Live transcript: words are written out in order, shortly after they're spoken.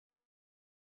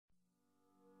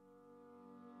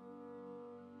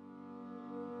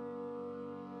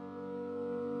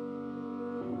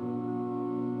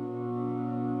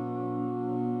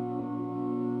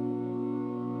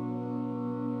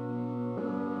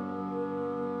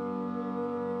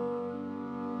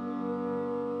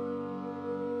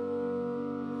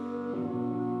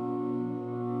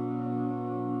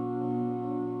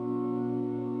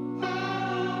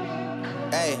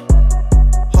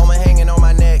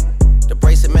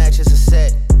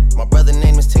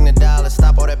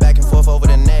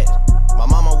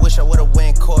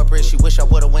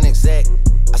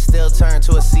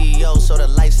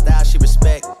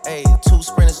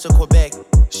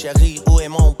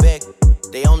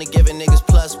They only giving niggas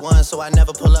 +1, so I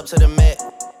never pull up to the Met.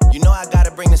 You know I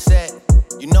gotta bring the set.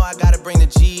 You know I gotta bring the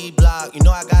G block. You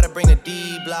know I gotta bring the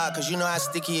D block. Cause you know how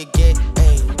sticky it get,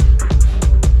 ayy.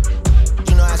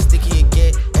 You know how sticky it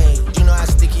get, ayy. You know how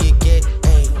sticky it get,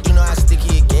 ayy. You know how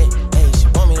sticky it get, ayy. She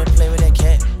want me to play with that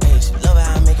cat, ayy. She love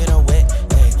how I make her wet,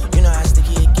 ayy. You know how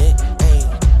sticky it get, ayy.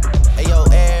 Hey yo,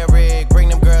 Eric, bring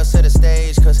them girls to the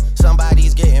stage. Cause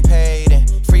somebody's getting paid.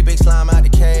 And free big slime out the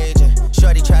cage. And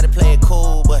Shorty tried to play it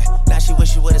cool, but now she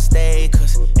wish she would've stayed.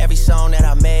 Cause every song that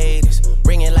I made is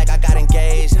ringing like I got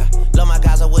engaged. I love my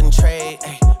guys, I wouldn't trade.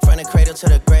 Ay, from the cradle to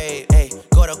the grave. Ay,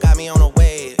 Gordo got me on a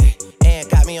wave. Ay, and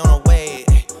got me on a wave.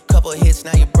 Ay, couple hits,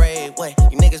 now you brave. Wait,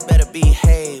 you niggas better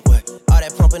behave. What? All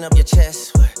that pumping up your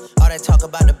chest. What? All that talk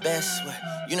about the best. What?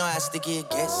 You know how sticky it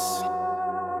gets.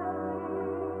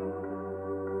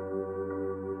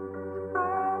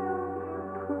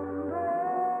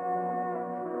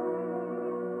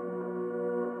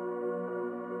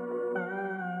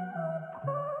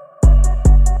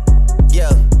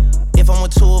 If I'm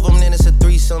with two of them, then it's a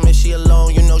threesome. If she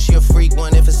alone, you know she a freak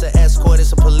one. If it's an escort,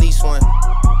 it's a police one.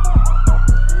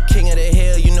 King of the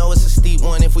hill, you know it's a steep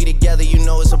one. If we together, you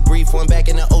know it's a brief one. Back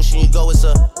in the ocean, you go, it's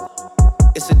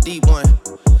a deep one.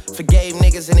 Forgave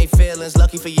niggas and they feelings.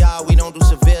 Lucky for y'all, we don't do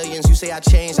civilians. You say I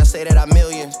changed, I say that I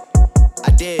millions. I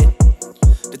did.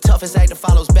 The toughest actor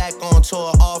follows back on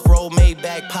tour. Off-road, made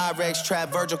back, Pyrex,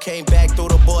 trap. Virgil came back through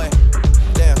the boy.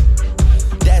 Damn.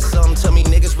 That's something to me.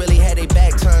 Niggas really had they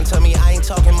back turned to me. I ain't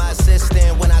talking my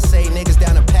assistant when I say niggas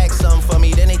down to pack something for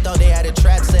me. Then they thought they had a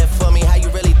trap set for me. How you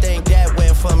really think that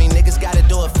went for me? Niggas gotta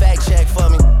do a fact check for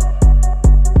me.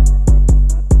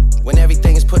 When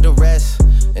everything is put to rest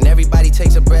and everybody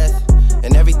takes a breath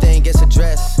and everything gets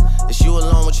addressed, it's you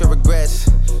alone with your regrets.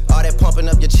 All that pumping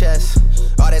up your chest,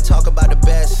 all that talk about the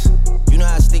best. You know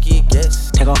how sticky it gets.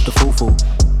 Take off the foo-foo,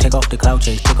 take off the cloud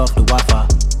chase, take off the Wi-Fi.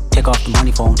 Take off the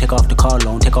money phone, take off the car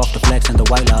loan, take off the flex and the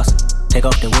white loss. Take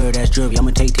off the weird ass jewelry,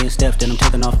 I'ma take 10 steps, then I'm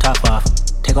taking off top off.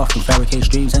 Take off them fabricated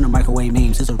streams and the microwave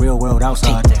memes, it's a real world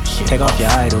outside. Take off your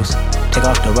idols, take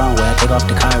off the runway, take off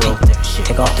the Cairo.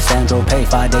 Take off the Sandro pay,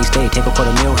 5 days stay, take a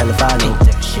 $250,000, hella follow.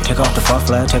 Take off the fuck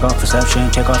flag, take off perception,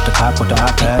 take off the cop with the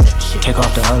iPad. Take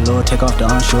off the allure, take off the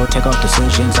unsure, take off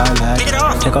decisions I lack.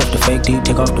 Take off the fake deep,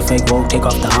 take off the fake woke, take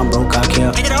off the I'm broke, I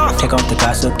care. Take off the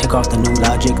gossip, take off the new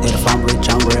logic, that if I'm rich,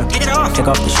 I'm real. Take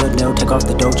off the Chanel, take off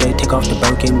the Doge, take off the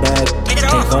Birkin bag.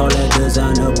 Take all that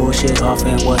designer bullshit off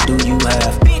and what do you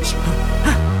have? Bitch,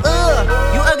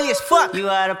 you ugly as fuck. You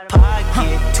out of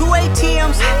pocket. 2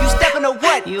 ATMs, you stepping to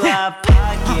what? You out of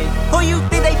pocket. Who you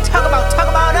think they talk about? Talk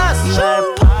about us. You out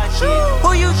of pocket.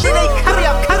 Who you think they carry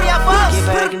up us? Get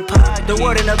back in pocket. The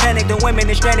world in a panic, the women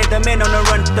is stranded, the men on the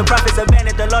run. The profits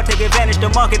abandoned, the law take advantage. The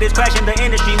market is crashing, the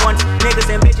industry wants niggas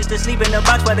and bitches to sleep in the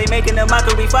box while they making a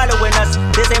mockery following us.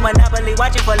 This ain't Monopoly,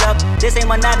 watching for love. This ain't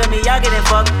monogamy, y'all getting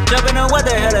fucked. Jumping on what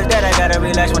the hell is that? I gotta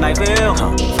relax when I feel.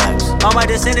 All my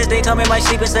descendants, they come in my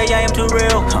sleep and say I am too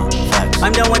real.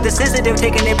 I'm done with the sensitive,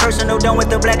 taking it personal. Done with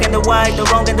the black and the white, the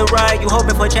wrong and the right. You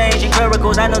hoping for change and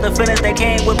miracles. I know the feelings that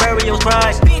came with burial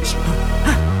cries. Bitch,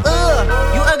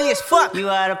 you ugly as fuck. You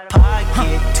out of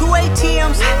pocket. 2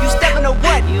 ATMs, you stepping to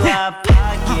what? You out of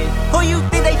pocket. Who you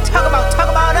think they talk about? Talk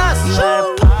about us. You out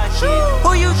of pocket.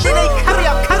 Who you think they carry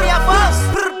up us?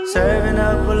 Serving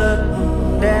up a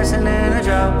look, dancing in a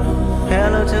drop.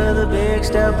 Hello to the big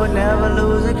step, but never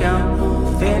lose a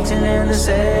count. Venting in the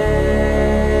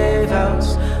safe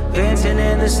house. Venting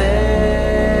in the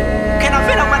safe. Can I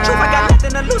vent on my truth? I got nothing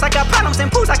to lose. I got problems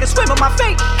and pools. I can swim with my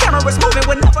fate. Cameras moving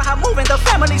whenever I'm moving. The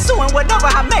family suing whatever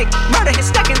I make. Murder is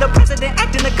stacking. The president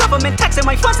acting. The government taxing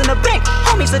my funds in the bank.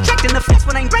 Homies ejecting the fence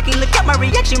when I'm breaking. Look at my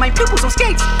reaction. My pupils on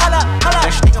skates. Hold up.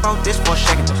 Let's think about this for a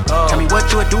second. Tell me what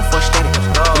you would do for static.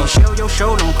 When you show your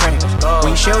show, don't credit.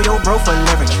 When you show your bro for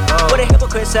leverage. What a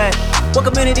hypocrite said. What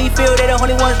community feel they the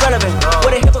only ones relevant?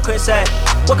 What a hypocrite said.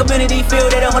 What community feel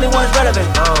they the only ones relevant?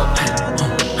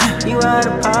 You out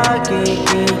of pocket,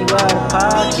 yeah, you out of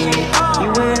pocket.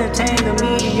 You entertain the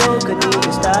mediocre, need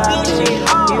to stop it.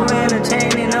 You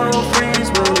entertaining old friends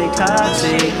when they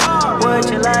toxic. What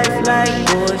your life like,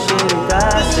 bullshit and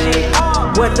gossip.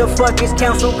 What the fuck is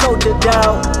council culture,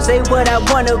 dawg? Say what I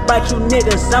want about you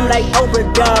niggas, I'm like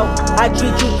Oprah, dawg. I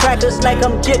treat you crackers like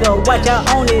I'm Jigga, watch I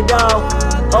own it, dawg.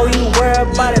 Oh, you worry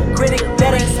about a critic,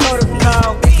 that ain't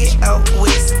protocol. Back it out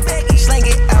west, slang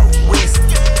it out west.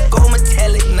 Gold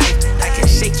metallic knife, I can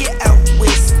shake it out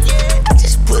west. I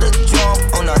just put a drum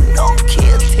on a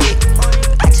no-kill tick.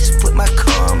 I just put my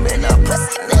cum in a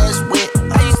pussy ass wet.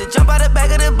 I used to jump out the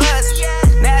back of the bus,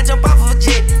 now I jump off of a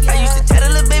jet. I used to tell a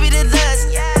little baby to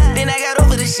lust, then I got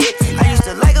over the shit. I used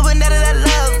to like her, but now that I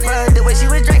love her, the way she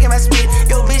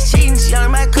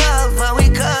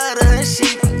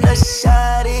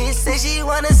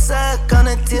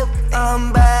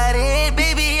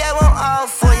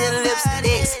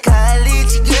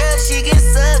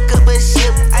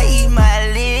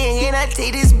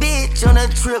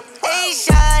trip. Hey,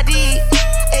 Shorty,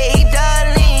 hey,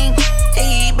 darling,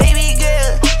 hey, baby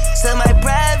girl, my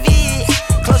private.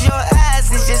 Close your eyes,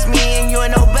 it's just me and you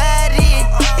and nobody.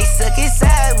 They suck it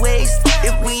sideways.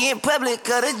 If we in public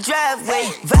or the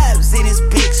driveway. Vibes in this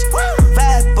bitch.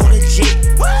 Vibe on the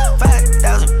jet.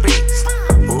 5,000 bricks.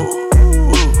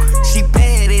 Ooh, she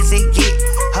bad as it get.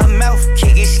 Her mouth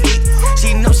can't get slick.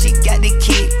 She know she got the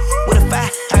kid with a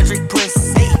 500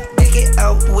 pussy. Hey, back it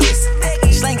out west.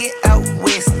 Slang it out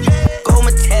west. Gold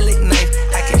metallic knife.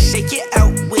 I can shake it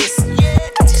out west.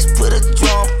 I just put a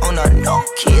drum on a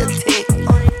no-kill tick.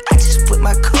 I just put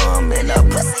my cum in a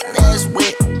pussy that's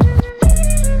wet.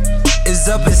 It's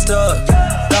up and stuck.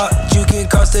 Thought you can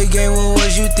cross the game, what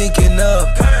was you thinking of?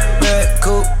 Red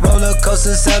coupe, roller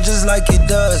coaster sound just like it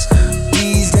does.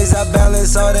 These days I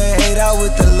balance all the hate out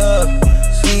with the love.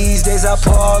 These days I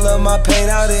pour all of my pain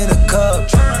out in a cup.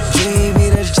 Dreamy,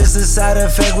 that's just a side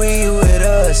effect when you with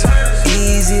us.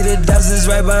 Easy, the dozens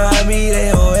right behind me,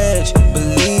 they on edge.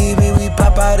 Believe me, we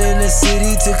pop out in the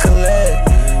city to collect.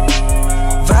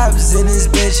 Vibes in this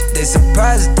bitch, they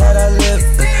surprised that I live.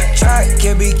 Try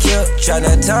can be killed, try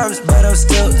that times, but I'm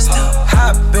still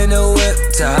hop in the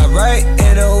whip, to hop right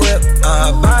in the whip.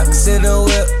 Box in the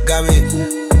whip, got me.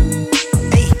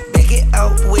 Hey, back it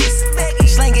out west,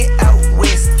 slang it out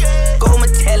west. Gold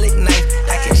metallic knife,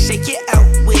 I can shake it out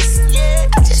west.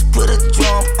 I just put a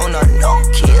drum on a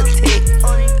no-kill tick.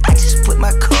 I just put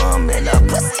my cum in a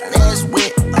pussy that's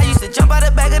wet. I used to jump out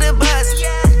the back of the bus,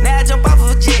 now I jump off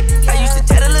of a jet. I used to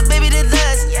tell a little baby to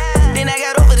lust, then I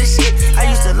got over the shit. I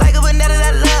used to like her, but now that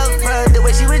I love her, the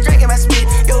way she was drinking my spit.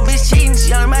 Yo, bitch cheating,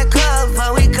 she on my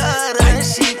cover, we cut her and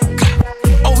shit.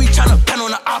 Oh, we tryna pen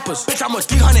on the oppas. Bitch, I'm a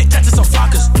 300, that's just some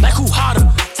flockers. Like who hotter?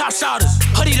 Top shotters.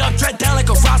 Hoodied up, dread down like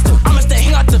a roster. I'ma stay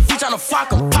hang out the beach, tryna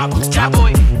fuck 'em. Pop 'em,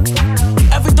 Jackboy.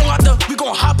 Everything out the, we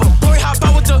gon' hop 'em. Boy, hop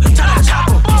out with the, tryna chop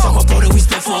 'em. Fuck a bro that we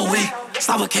spent for a week.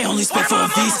 Slava K only spent for a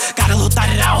V's. Got a little thigh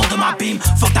that I hold in my beam.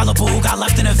 Fuck that little boo who got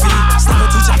left in a V. Slava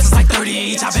 2 chops, it's like 30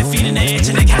 each. I've been feeding the itch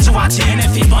and they catch a watching. And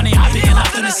feed bunny, I've been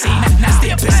left in the scene. Nasty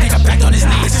a bitch, nigga back on his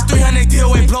knees. This is 300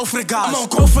 DOA blow for the guys. I'm on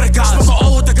go for the guys. Smoke a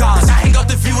O with the guys. I hang up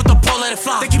the V with the pole, let it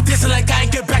fly. They keep dissing like I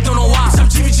ain't get back, don't know why. Some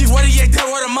GBG, what a yeah, dead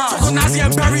word of mine. Talk on Nazi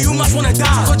and Barry, you must wanna die.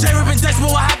 Talk on J-Rip and Dex, but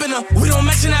what happened to? We don't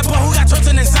mention that, but who got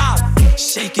tortured inside?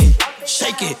 Shake it,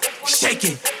 shake it, shake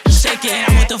it. Shake it,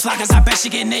 I'm with the flockers, I bet she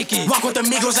get naked. Walk with the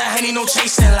Migos and Henny, no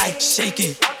chasing. Like, shake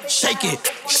it, shake it,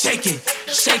 shake it,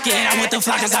 shake it. I'm with the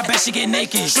flockers, I bet she get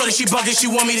naked. Shorty, she bugging, she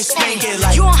want me to spank it.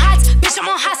 Like, you on hot, bitch, I'm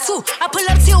on hot too. I pull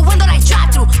up to your window like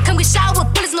drive through. Come get shot with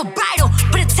bullets, no bridle.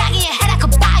 Put a tag in your head, I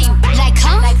could buy you. Like,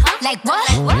 huh? Like what?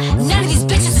 None of these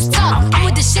bitches is tough. I'm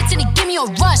with the shit till they give me a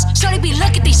rush. Shorty be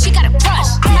looking, think she got a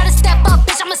crush. I'm not a step up,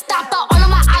 bitch, I'ma stop out. All of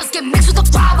my eyes get mixed with the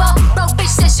robber. Bro,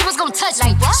 bitch said she was gon' touch.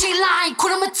 Like, she lying,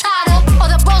 Kuna Matata. All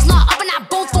the bros not up and I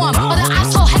boom for him. All the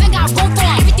ops whole heaven got room for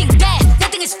him. Everything dead,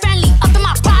 nothing is friendly. Up in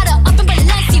my Prada, up in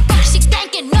Balenci. Bitch, she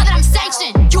thinking, know that I'm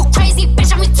sanctioned. You crazy,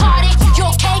 bitch, I'm retarded. You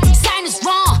okay? Sign is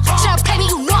wrong. Should've played me,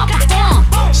 you know I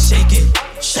perform. shake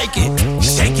it, shake it,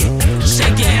 shake it,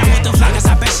 shake it. I'm with the flockers,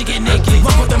 I bet she get naked.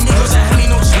 Walk with the Migos and Henny,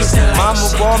 no chasing. Mama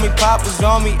warned me, Pop was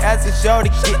on me as a shorty.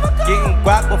 Getting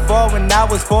guac before when I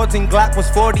was 14, Glock was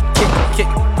 40. Kick.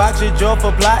 Box your jaw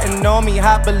for plotting on me.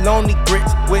 Hot baloney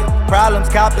grits with problems.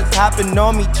 Coppers hopping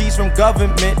on me. Cheese from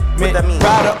government.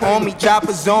 Rider on me.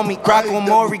 Choppers on me. Crock on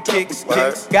Maury kicks.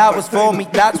 God was for me.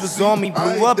 Dots was on me.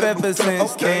 Blew up ever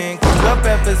since then. Screwed up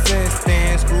ever since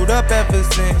then. Screwed up ever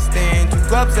since then. 2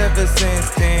 cups ever since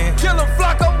then. Kill him,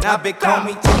 Flacco. Now big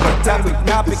homie.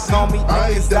 Now big homie.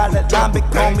 Niggas out of line, big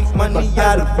homie. Money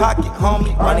out of pocket,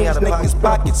 homie. Money out of niggas'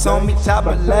 pockets, homie.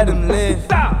 Chopper, let him live.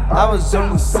 I was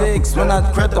only 6 when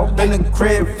I crept up in the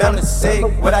crib. Found the sick,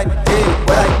 what I did.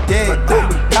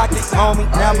 Pocket, homie.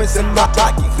 Now it's in my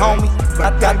pocket, homie.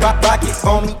 I got my pocket,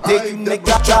 homie. Dig you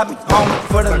niggas, drop me, homie.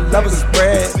 For the love of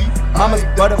spread. Mama's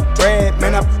butter bread,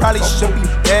 man, I probably should be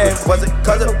dead. Was it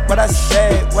cause of what I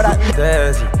said? What I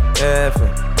Desi,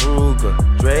 Effin, Ruger,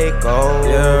 Draco,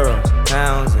 Euros,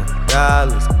 pounds and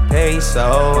dollars,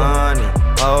 peso, money,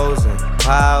 hoes and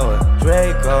power,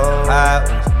 Draco, hot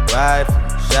ones, rifle,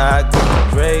 shotgun,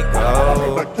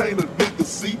 Draco. I can't a nigga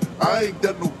see, I ain't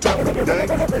got no time to gang.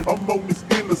 I'm on this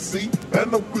Hennessy,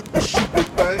 and I'm quick to shoot the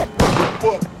thing. But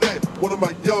fuck that, one of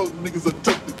my young niggas will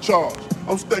take the charge.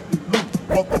 I'm stacking loot.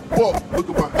 What the fuck? Look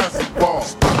at my acid bar.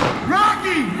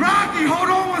 Rocky, hold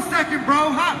on 1 second, bro.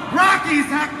 Rocky's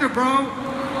Hector, bro.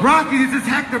 Rocky, this is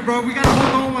Hector, bro. We gotta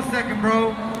hold on 1 second,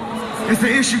 bro. It's an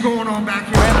issue going on back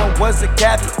here. Grandma was a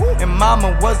Catholic and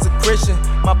mama was a Christian.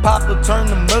 My papa turned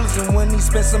to Muslim when he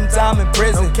spent some time in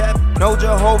prison. No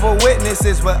Jehovah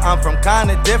Witnesses, but I'm from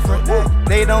kinda different.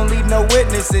 They don't leave no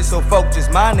witnesses, so folk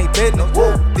just mind they business.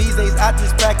 These days I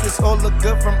just practice all the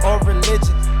good from all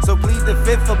religion. So plead the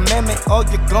Fifth Amendment or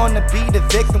you're gonna be the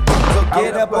victim. So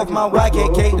get up off my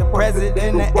YKK, the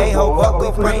president, the a-hole. What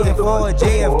we praying for a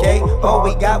JFK? All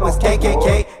we got was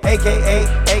KKK, aka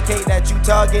AK that you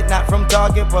target, not from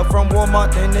Target, but from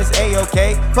Walmart, then it's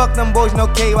A-OK. Fuck them boys, no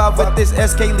KY with this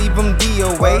SK, leave them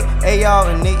DOA. AR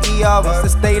and the ER is the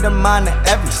state of mind of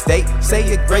every state. Say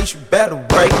your grace, you better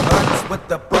wait. Guns with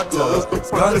the butter,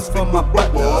 guns for my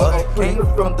butter. Came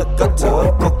from the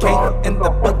gutter, cocaine in the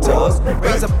butters.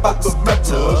 Razor box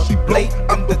gutter, she played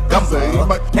in the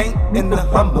gummer. Came in the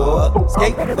Hummer,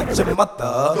 skate with your mother.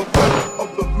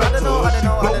 I don't know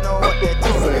what they're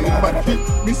doing. Might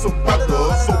keep me some butter,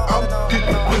 so I'm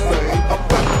getting busy. I'm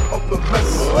back of the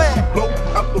mess, blow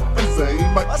out the busy.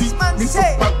 Might keep me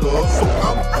some butter, so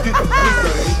I'm getting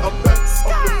busy. I'm back of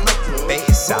the mess.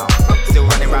 Bass sound, still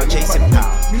running around chasing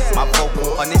pounds. My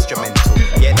vocal on instrumental,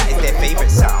 yeah, that is their favorite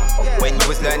sound. When you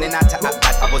was learning how to act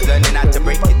bad, I was learning how to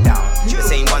break it down. The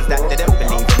same ones that didn't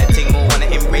believe in the thing will wanna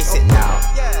embrace it now.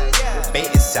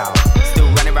 Bass sound, still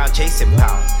running around chasing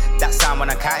pounds. That sound when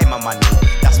I'm counting my money,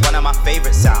 that's one of my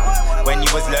favorite sounds. When you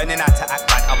was learning how to act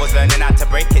bad, I was learning how to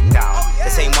break it down. The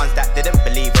same ones that didn't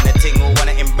believe in the thing will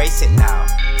wanna embrace it now.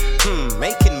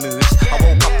 Making moves, I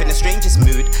woke up in the strangest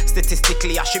mood.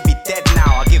 Statistically, I should be dead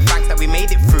now. I give thanks that we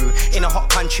made it through. In a hot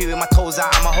country with my toes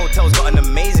out and my hotel's got an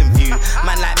amazing view.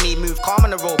 Man like me move calm on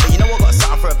the road, but you know I got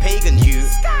something for a pagan you.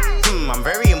 I'm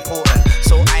very important,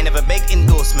 so I never beg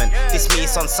endorsement. This me,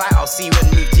 it's on site, I'll see you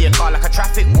and move to your car like a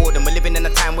traffic warden. We're living in a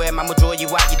time where man will draw you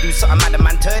out, you do something mad, a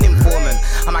man turning foreman.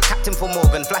 I'm a captain for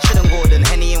Morgan, flasher than Gordon,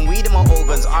 Henny and weed in my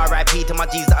organs. R.I.P. to my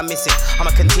G's that are missing,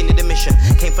 I'ma continue the mission.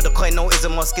 Came for the coin, no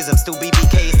ism or schism, still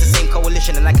BBK is the same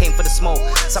coalition, and I came for the smoke.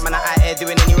 Something that out here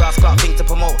doing any Ross Clark thing to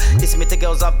promote. This me to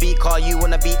girls I beat, car you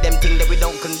wanna beat them thing that we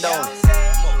don't condone.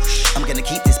 I'm gonna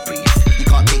keep this brief. You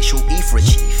can't take short E for a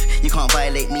chief. You can't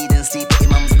violate me, then sleep at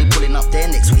your mums will be pulling up there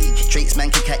next week. Drake's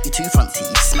man kick out your 2 front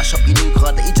teeth. Smash up your new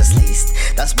car that you just leased.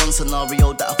 That's one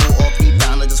scenario that I thought of deep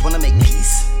down. I just wanna make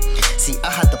peace. See, I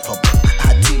had the problem.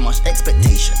 I had too much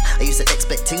expectation. I used to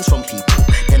expect things from people,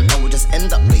 then I would just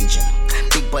end up raging.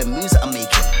 Big boy moves that I'm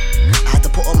making. I had to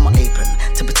put on my apron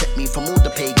to protect me from all the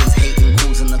pagans hating,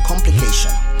 causing a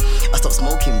complication. I stopped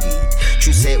smoking weed.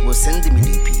 True say it was sending me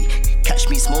loopy. Catch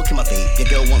me smoking my vape. Your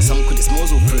girl wants some 'cause it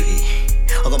smells all fruity.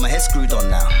 I got my head screwed on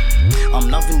now. I'm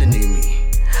loving the new me.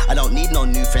 I don't need no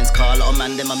new friends, car. A lot of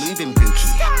man, them are moving bookie.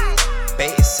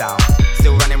 Bass sound,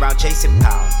 still running around chasing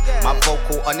pounds. My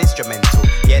vocal on instrumental,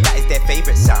 yeah, that is their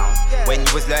favorite sound. When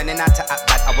you was learning how to act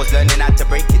bad, I was learning how to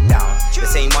break it down. The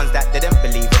same ones that didn't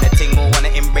believe in the thing will wanna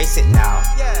embrace it now.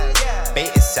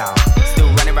 Bass sound, still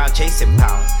running around chasing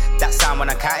pounds. That sound when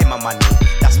I'm counting my money,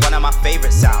 that's one of my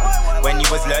favorite sounds. When you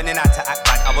was learning how to act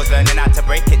bad, I was learning how to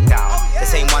break it down. The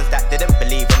same ones that didn't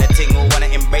believe in the thing will wanna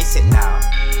embrace it now.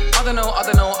 I don't know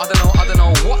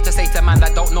what to say to man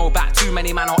that don't know about too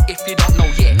many man, or if you don't know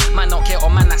yet. Man don't care, or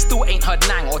man that still ain't heard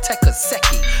Nang or Tekka's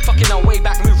Seki. Fucking a way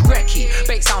back move Reki.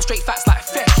 Bait sound straight facts like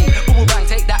Fecky. Bubble bang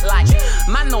take that like.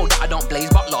 Man know that I don't blaze,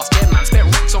 but last year man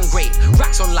spent racks on grade,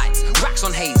 racks on lights, racks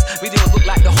on haze. Videos look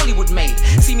like the Hollywood made.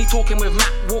 See me talking with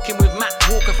Matt, walking with Matt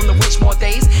Walker from the Winchmore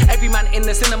days. Every man in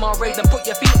the cinema raid and put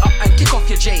your feet up and kick off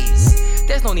your J's.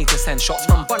 There's no need to send shots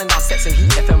from burning down sets in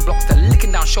Heat FM blocks to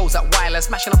licking down shows at Wireless,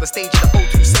 smashing up the stage at the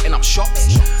O2, setting up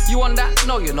shops. You on that?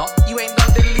 No, you're not. You ain't done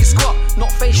diddly squat.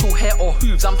 Not facial hair or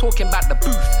hooves. I'm talking about the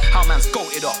booth. How man's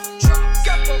goated up.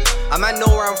 A man know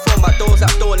where I'm from, but those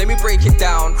that don't, let me break it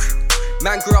down.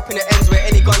 Man grew up in the ends where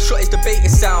any gunshot is the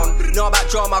baitest sound. Know about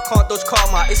drama, can't dodge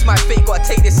karma. It's my fate, gotta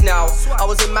take this now. I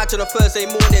was in Madge on a Thursday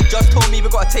morning, just told me we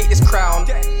gotta take this crown.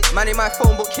 Man in my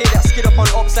phone book here that skid up on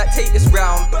ops like take this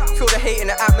round. Feel the hate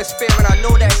in the atmosphere and I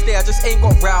know that it's there, I just ain't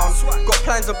got round. Got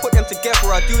plans and put them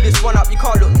together, I do this one up, you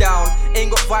can't look down.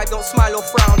 Ain't got vibe, don't smile or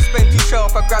frown. Spend 2 shell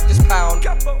if I grab this pound.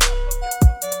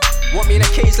 Want me in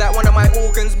a cage like one of my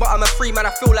organs, but I'm a free man,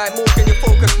 I feel like Morgan. You're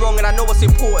focused wrong and I know what's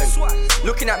important.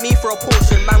 Looking at me for a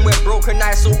portion, man went broken,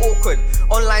 now it's so awkward.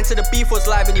 Online to the beef was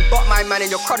live and you butt my man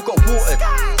and your crowd got watered.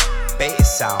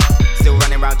 Bass sound, still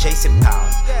running around chasing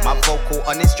pounds. My vocal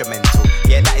on instrumental,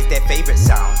 yeah, that is their favorite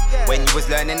sound. When you was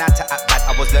learning how to act bad,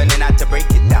 I was learning how to break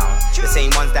it down. The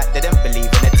same ones that didn't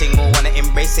believe in the thing will wanna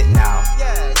embrace it now.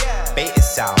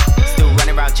 Bass sound, still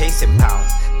running around chasing pounds.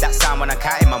 That sound when I'm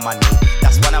counting my money,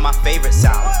 that's one of my favorite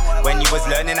sounds. When you was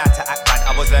learning how to act bad,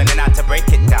 I was learning how to break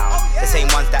it down. The same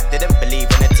ones that didn't believe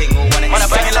in the thing will wanna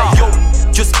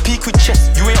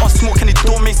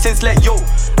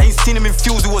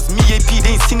feels it was me, AP.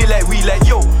 They ain't seen it like we, like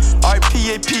yo.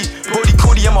 R.I.P. AP. Brody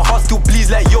Cody and my heart still bleeds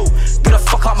like yo. Get the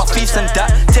fuck out my face and that.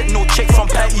 Take no check from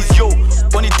patties, yo.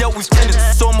 Only dealt with tenants.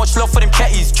 So much love for them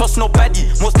catties. Trust nobody.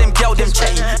 Most them gal, them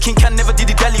chatty. King can never did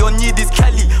the dally or need this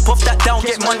Cali. Puff that down,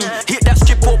 get money. Hit that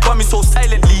strip up on me so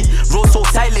silently. Roll so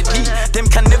silently. Them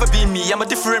can never be me. I'm a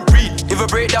different breed. If I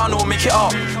break down, or make it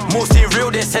up. Most ain't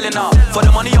real, they're selling out. For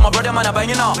the money, I'm my brother, man, I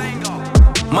banging out.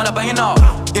 Man, I banging out.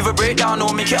 If I break down,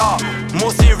 or make it up.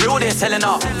 Most ain't real, they're selling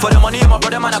out. For the money, I'm my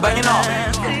brother, man, I banging out.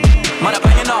 Man, I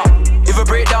banging out. If I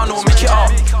break down, or make it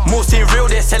up. Most ain't real,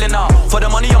 they're selling out. For the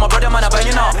money, I'm my brother, man, I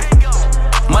banging out.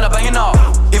 Man, I banging out.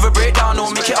 If I break down,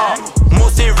 or make it up.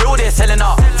 Most ain't real, they're selling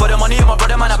out. For the money, I'm my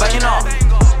brother, man, I banging out.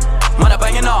 Man, I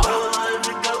banging out.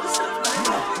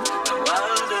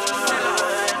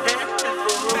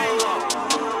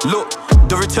 Look,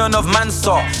 the return of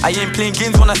Mansa. I ain't playing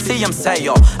games when I say I'm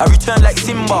Sire. I return like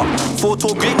Simba.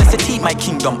 Photo greatness to keep my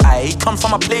kingdom. I come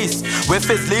from a place where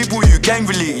first label you gang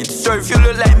related. So if you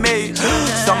look like me,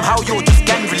 somehow you're just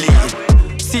gang related.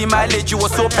 See my leg, you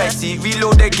was so pricey.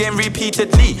 Reload again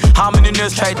repeatedly. How many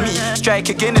nerds tried me? Strike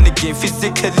again and again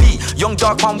physically. Young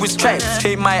dark one with stripes.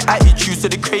 Hate my attitude so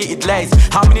they created lies.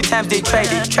 How many times they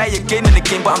tried it? Try again and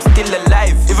again but I'm still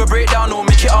alive. If I break down or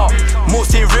make it up.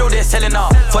 Most ain't real, they're selling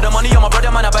out. For the money I'm my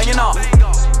brother, man, I banging out.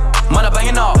 Man, I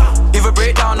banging out. If I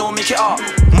break down or make it up.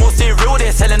 Most ain't real,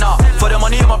 they're selling out. For the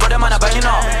money I'm my brother, man, I banging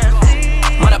out.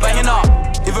 Man, I banging out.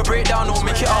 If I break down or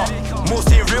make it up. Most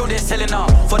ain't real, they're selling out.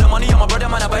 For the money, I'm my brother,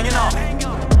 man, I banging out.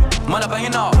 Man, I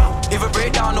banging out. If I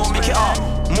break down, don't make it up.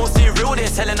 Most ain't real, they're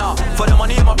selling out. For the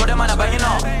money, I'm my brother, man, I banging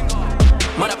out.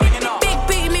 Man, I banging out. Big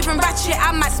beat, moving ratchet,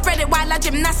 I might spread it while I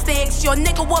gymnastics. Your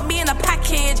nigga want me in a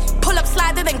package. Pull up,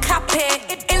 slide it, then clap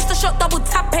it. Insta shot, double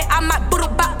tap it. I might boodle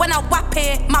back when I whap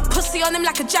it. My pussy on him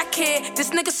like a jacket.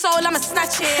 This nigga soul, I'ma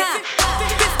snatch it.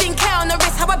 15K on the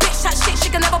wrist, how a bitch that shit, she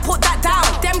can never put that down.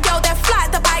 Them girl, they're fly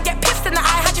at the buy, get pissed in the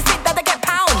eye. How'd you think that they get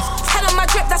pounds? 10 on my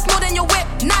drip, that's more than your whip.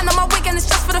 9 on my wig and it's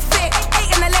just for the fit.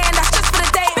 8 in the lane, that's just for the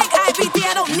day. Big IBD,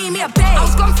 I don't need me a babe. I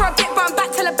was gone for a bit, but I'm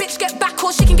back till a bitch get back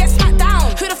or she can get smacked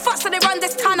down. Who the fuck said they run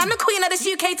this town? I'm the queen of this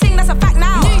UK thing, that's a fact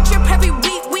now. New drip every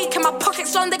week, and my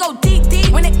pockets on, they go deep.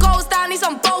 When it goes down, he's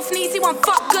on both knees. He won't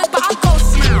fuck good, but I'll go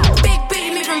smooth. Big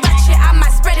booty moving ratchet, I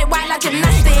might spread it while I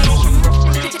gymnastics.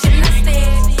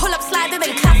 Pull up, slide it,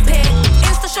 then clap it.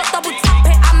 Insta shot, double tap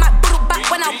it. I might boodle back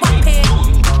when I whap it.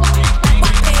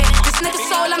 This nigga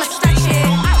soul, I'ma snatch it.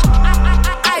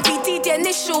 IBD the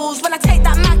initials. When I take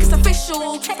that mic, it's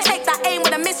official. Take that aim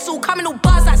with a missile. Coming all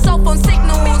bars like cell phone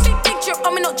signals. Big drip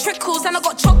on me, not trickles. And I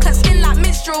got chocolate skin like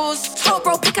minstrels. Told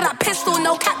bro, picking that pistol.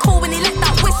 No cat cool when he let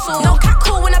that whistle. No cat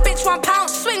cool when a bitch £1.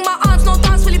 Swing my arms, no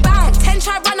dance will he bounce. 10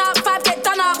 try run up, 5 get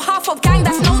done up. Half of gang,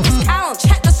 that's no discount.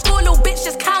 Check the score, little bitch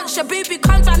just count. Shabubu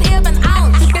comes round here an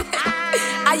ounce.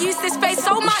 I use this face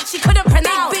so much, he couldn't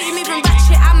pronounce. Big moving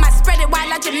ratchet, I might spread it while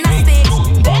I gymnastics.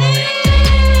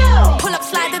 Pull up,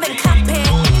 slide it, then clap it.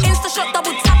 Insta shot,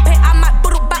 double tap it. I might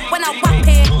boodle back when I whap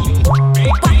it.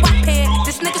 Whap it.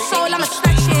 This nigga soul, I'ma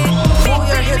snatch it. Move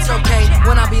your hips, okay.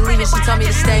 When I be leaving, she tell me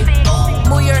to stay.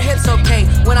 Move your hips, okay.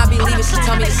 When I be leaving, she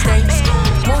tell me to stay.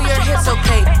 Move your hips,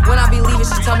 okay. When I be leaving,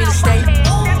 she tell me to stay.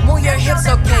 Move your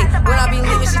hips, okay. When I be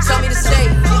leaving, she tell me to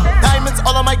stay. Diamonds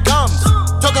all on my gums.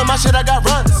 Talking my shit, I got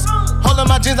runs. Holding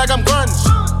my jeans like I'm grunge.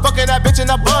 Fucking that bitch in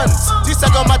the buns. She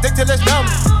suck on my dick till it's numb.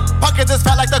 Pockets is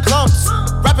fat like the clumps.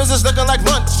 Rappers is looking like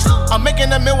lunch. I'm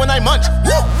making a meal when I munch.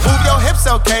 Woo! Move your hips,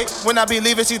 okay. When I be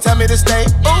leaving, she tell me to stay.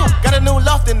 Ooh, got a new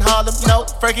loft in Harlem. No,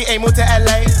 Fergie ain't moved to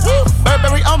LA. Woo!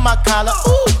 Burberry on my collar.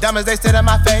 Ooh, diamonds they sit in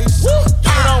my face. Woo!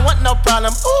 You don't want no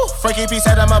problem. Ooh, Frankie P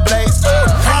said I'm a blaze.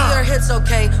 Move your hips,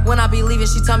 okay. When I be leaving,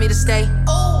 she tell me to stay.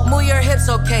 Move your hips,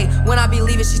 okay. When I be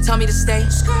leaving, she tell me to stay.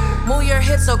 Move your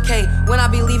hips, okay. When I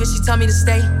be leaving, she tell me to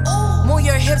stay. Move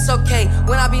your hips, okay.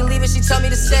 When I be leaving, she tell me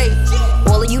to stay.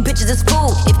 All of you bitches is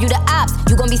fool. If you the ops,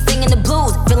 you gon' be singing the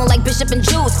blues. Feeling like Bishop and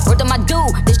Juice. Word on my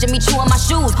dude, this Jimmy Choo on my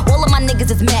shoes. All of my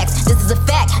niggas is max. This is a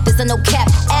fact. This a no cap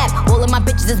app. All of my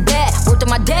bitches is bad. Word on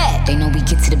my dad. They know we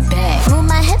get to the bag. Move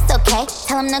my hips, okay.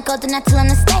 Tell him to go, do not tell him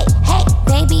to stay. Hey,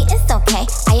 baby, it's okay.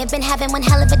 I have been having one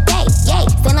hell of a day. Yay,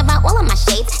 saying about all of my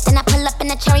shades. Then I pull up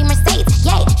in a cherry Mercedes.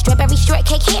 Yay, strawberry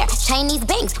shortcake hair. Chinese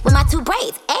banks with my 2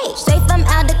 braids. Ayy, straight from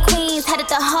out of Queens, headed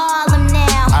to Harlem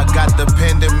now. I got the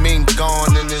pandemic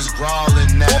gone and it's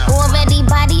crawling now. Already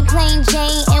body plain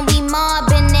Jane and we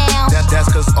mobbing now.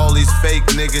 That's cause all these fake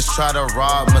niggas try to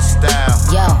rob my style.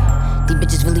 Yo, These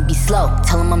bitches really be slow.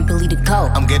 Tell them I'm Billy the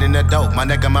Goat. I'm getting that dope. My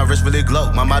neck and my wrist really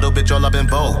glow. My model bitch all up in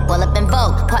vogue. All up in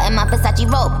vogue. Caught in my Versace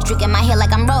robe. Streaking my hair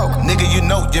like I'm Rogue. Nigga, you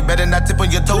know, you better not tip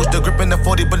on your toes. The grip in the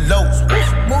 40 below.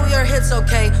 Move your hips,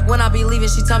 okay. When I be leaving,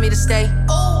 she tell me to stay.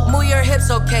 Move your hips,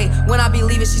 okay. When I be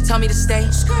leaving, she tell me to stay.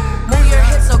 Move your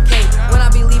hips, okay. When I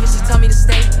be leaving, she tell me to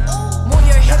stay. Move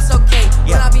your hips, okay.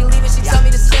 When I be leaving, she tell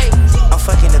me to stay. I'm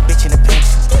fucking the bitch in the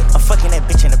pants. I'm fucking that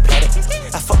bitch in the paddock.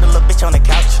 I fucked a little bitch on the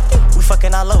couch. We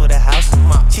fucking all over the house.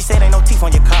 She said ain't no teeth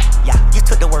on your cock. Yeah, you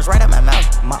took the words right out my mouth.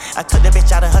 I took the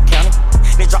bitch out of her county.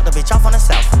 Then dropped the bitch off on the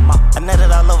south. I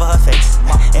nutted all over her face.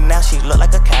 And now she look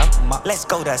like a cow. Let's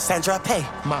go to Sandra Pay.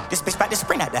 This bitch about to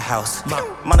sprint out the house.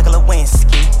 Monica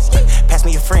Lewinsky. Pass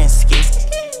me your friend ski.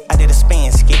 I did a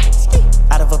spin ski.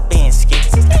 Out of a bin ski.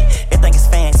 Everything is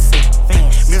fancy.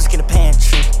 Music in the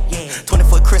pantry.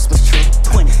 20-foot Christmas tree.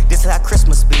 This is how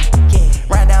Christmas be.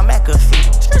 Ride down McAfee.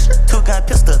 2-gun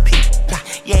pistol P.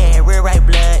 Yeah, real right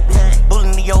blood.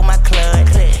 Bullying the old my club.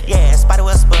 Yeah,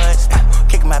 Spiderweb spuds.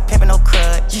 Kicking my pimp no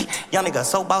crutch. Young nigga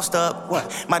so bossed up.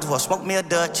 Might as well smoke me a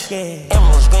Dutch.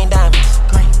 Emeralds, green diamonds.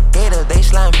 Gators, they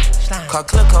slimy. Call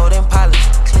clear code and polish.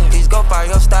 Please go fire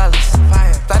your stylist.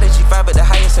 Fly the G5 at the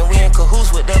highest and we in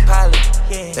cahoots with the pilot.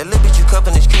 That little bitch you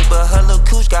cuffin' is cute, but her little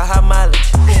cooch got high mileage.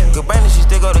 Good Brandon, she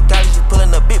still go to college. She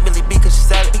pullin' up big Billy B cause she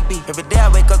solid. Every day I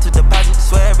wake up to deposit.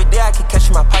 Swear every day I can catch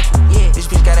in my pocket. This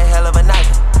bitch got a hell of a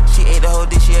noggin. She ate the whole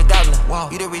dish, she a goblin.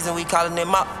 You the reason we callin' it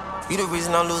mop. You the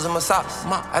reason I'm losing my socks.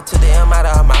 I took the M out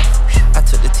of her mouth. I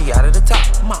took the T out of the top.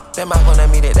 That mouth when I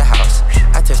meet at the house.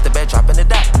 I touched the bed, dropping the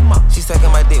dot. She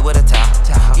sucking my dick with a towel.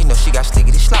 You know she got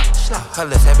slickety slop. Her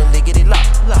lips having lickety lock.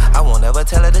 I won't ever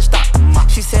tell her to stop.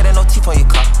 She said ain't no teeth on your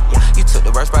car. You took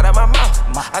the words right out my mouth.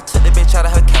 I took the bitch out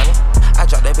of her county. I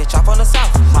dropped that bitch off on the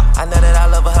south. I know that I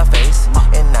love her face.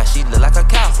 And now she look like a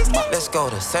cow. Let's go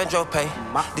to Sandro Pay.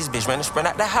 This bitch ran to sprint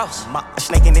out the house. A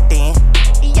snake in the den.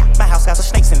 My house got some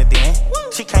snakes in the den.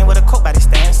 She came with a coat by the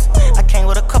stands. I came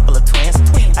with a couple of twins.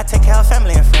 I take care of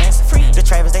family and friends. The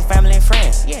Travers, they family and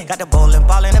friends. Got the bowling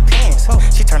ball in the pins.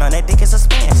 She turn on that dick, it's a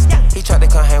spins. He tried to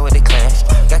come hang with the clan.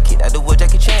 Got kicked out the wood,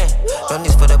 Jackie Chan. Don't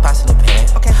need for the pots in the pan.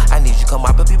 I need you come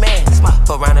up and be man.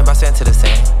 Put round and by sand to the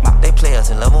sand. They play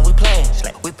us in love when we playin'.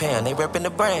 We payin', they reppin' the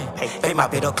brand. They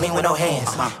mop it up clean with no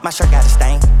hands. My shirt got a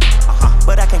stain,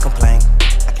 but I can't complain.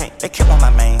 They killed on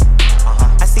my main.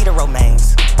 I see the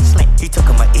romaines. He took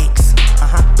him my ex,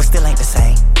 but still ain't the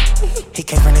same. He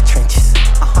came from the trenches,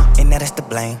 and now that's the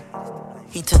blame.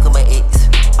 He took him my ex,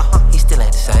 he still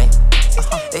ain't the same.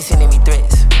 They sending me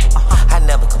threats, I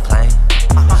never complain.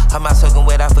 I'm out soaking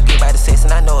wet, I forget by the sex,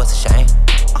 and I know it's a shame.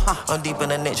 I'm deep in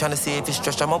the net trying to see if it's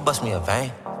stretched, I'ma bust me a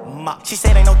vein. She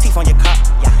said ain't no teeth on your cock.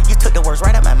 You took the words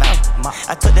right out my mouth.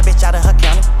 I took the bitch out of her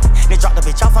county. Then dropped the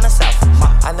bitch off on the south.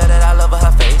 I know that I love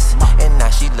her face. And now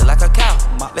she look like a cow.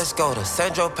 Let's go to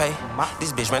Sandro Pay.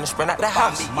 This bitch ran to sprint out the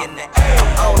house. I'm on it,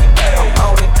 I'm on it, I'm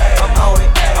on it, I'm on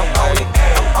it, I'm on it,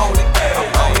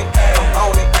 I'm on it, I'm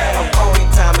on it, I'm on it.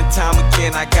 Time and time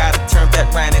again, I gotta turn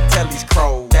back round and tell these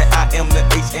crows that I am the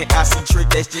H-N-I-C trick,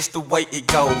 that's just the way it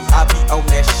goes. I be on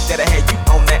that shit, that I had you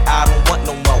on that, I don't want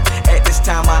no more. At this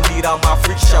time, I need all my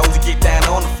freak shows to get down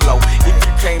on the floor. If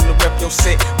you came to rep your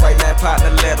set, right now, partner,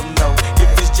 let them know.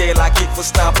 If it's jail, I kick for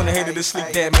stomping the head of the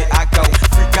sleep, damn it, I go.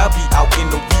 Freak, I be out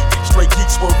in the week, straight geek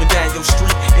swerving down your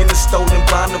street. In the stolen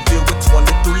Bonneville with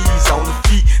 23s on the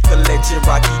feet. The legend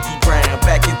Rocky E. Brown,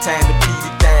 back in time to beat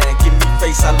it down. Give me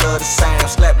face, I love the sound.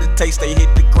 Slap the taste, they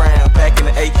hit the ground. Back in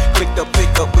the A, clicked up,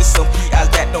 pick up with some P.I.s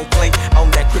that don't play.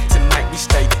 On that kryptonite we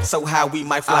stay, so high we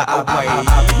might fly away.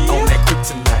 I be on that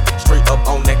kryptonite, straight up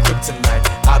on that kryptonite.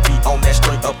 I be on that,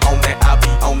 straight up on that. I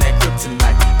be on that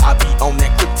kryptonite. I be on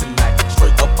that kryptonite,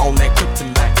 straight up on that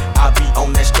kryptonite. I be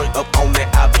on that, straight up on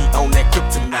that. I be on that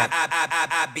kryptonite.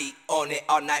 I be on it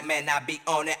all night, man. I be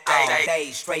on it all day.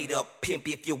 Straight up pimp.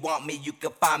 If you want me, you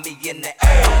can find me in the air.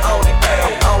 I'm on it,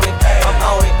 I'm on it, I'm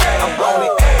on it, I'm on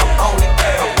it, I'm on it,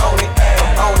 I'm on it,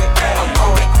 I'm on it, I'm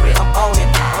on it,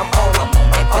 I'm on it,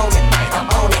 I'm on it, I'm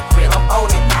on it, I'm on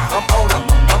it, I'm on it,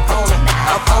 I'm on it,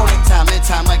 I'm on it. Time and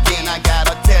time again, I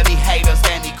gotta tell these haters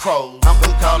and these crows. I'm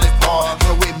gonna call it bar,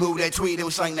 when we move that tweet and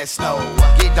we sling that snow.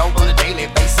 Get dope on a daily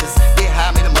basis, get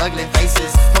high, make them ugly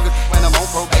faces. Fuck it when I'm on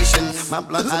probation, my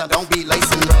blunts I don't be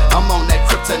lacing. I'm on that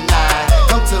kryptonite,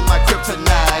 come to my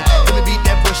kryptonite. Let me beat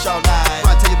that bush all night.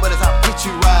 I tell you what is I'll get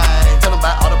you right. Tell them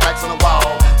about all the blacks on the wall.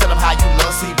 Tell them how you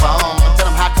love C-Bone. Tell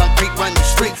them how concrete run the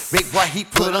street. Big boy, he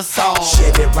put us on.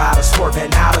 Chevy rider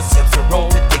swerving out of Simpson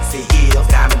Road to Dixie Hills.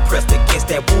 Diamond pressed against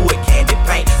that wood candy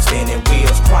paint. Spinning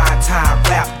wheels, crime time,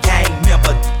 rap gang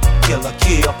member. Killer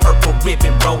kill, purple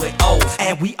ribbon rolling O's.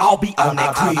 And we all be on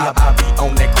that crib. I be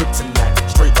on that kryptonite,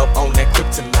 straight up on that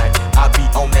kryptonite. I be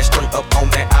on that, straight up on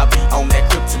that. I be on that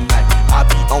kryptonite. I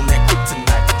be on that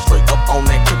kryptonite, straight up on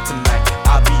that kryptonite.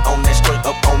 I be on that, straight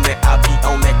up on that. I be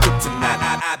on that kryptonite.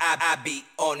 I be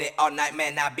on it all night,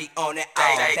 man. I be on it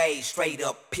all day. Straight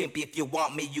up pimp. If you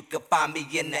want me, you can find me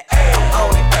in the A. I'm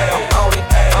on it, I'm on it,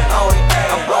 I'm on it,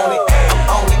 I'm on it, I'm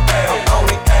on it, I'm on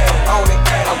it, I'm on it,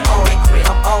 I'm on it,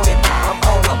 I'm on it, I'm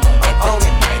on it, I'm on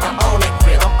it, I'm on it,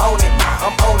 I'm on it,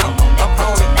 I'm on it, I'm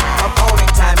on it, I'm on it.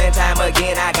 Time and time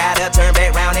again, I gotta turn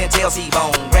back round and tell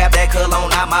C-Bone. Grab that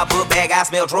cologne out my book bag, I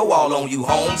smell dro all on you,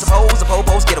 home. Suppose the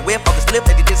popos get a whiff of the slip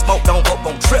that you just smoke, don't hope,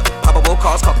 gon' trip. Probable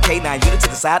cause, call the K9 unit to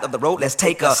the side of the road, let's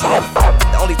take a slip.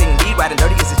 The only thing we riding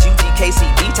dirty is the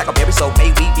UGKCB. Tackleberry, so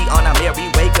may we be on our merry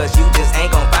way, cause you just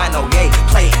ain't gon' find no yay.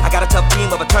 Play, I got a tough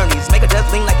team of attorneys, make a judge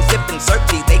lean like a sippin'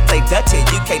 Searchy. They play Dutty,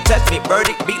 you can't touch me,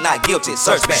 verdict, be not guilty,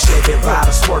 search back. Chevy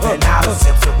rider swerving out of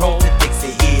Sips and rolling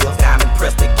Dixie Hills. Diamond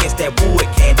pressed against that wood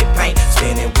candy paint,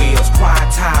 spinning wheels.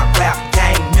 Prime time rap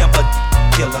gang member,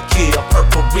 killer kill,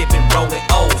 purple ribbon rolling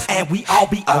O's, and we all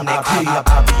be on that crib.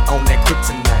 I be on that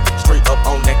kryptonite, straight up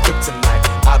on that kryptonite.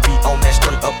 I be on that,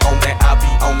 straight up on that. I be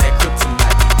on that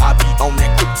kryptonite. I be on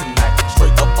that kryptonite,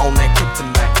 straight up on that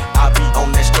kryptonite. I be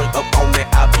on that, straight up on that.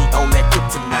 I be on that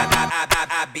kryptonite.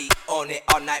 I be on it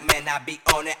all night, man. I be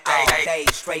on it all day.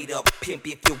 Straight up pimp.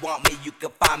 If you want me, you can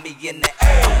find me in the A.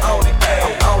 I'm on it,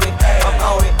 I'm on it, I'm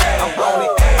on it, I'm on it,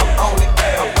 I'm on it,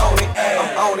 I'm on it,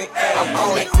 I'm on it, I'm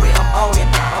on it, I'm on it,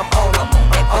 I'm on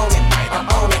it, I'm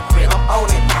on it, I'm on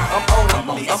it, I'm on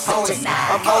it, I'm on it,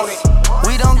 I'm on it.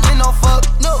 We don't get no fuck,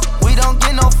 no. We don't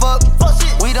get no fuck, fuck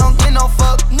shit. We don't get no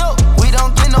fuck, no. We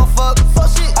don't get no fuck, fuck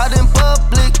shit. Out in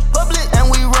public, and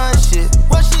we run shit.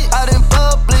 What shit? Out in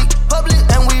public,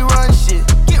 and we run shit.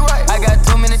 Get right. I got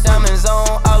too many diamonds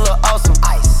on, I look awesome.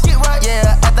 Ice. Get right.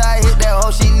 Yeah, after I hit that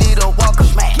hoe, she need a walker.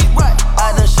 Smack. Get right.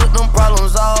 I done shook them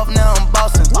problems off, now I'm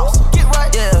bossing. Get right.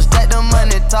 Yeah, stack the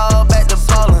money tall, back to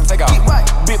ballin'. Take off. Get right.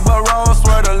 Big boy roll,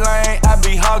 swear the lane, I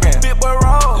be hogging. Big boy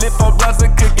roll, lift for blunts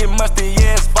and cook it musty,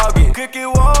 yeah, it's foggy. Cook it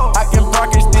wall, I can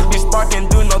park it, still be sparking,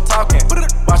 do no talking.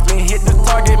 Watch me hit the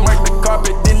target, mark the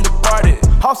carpet, then depart it.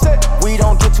 Offset, we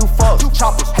don't get too fucked.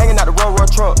 Choppers hanging out the road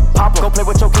truck. Pop go play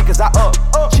with your kid, cause I up.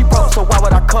 She broke, so why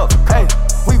would I cuff? Hey,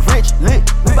 we rich, lit.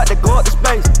 We bout to go up the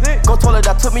space. Go toilet,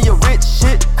 I took me a rich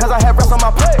shit, cause I have rest on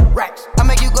my plate. Racks. I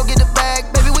make you go get the bag,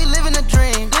 baby, we living a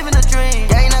dream. Living a dream.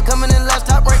 Gang not coming in last,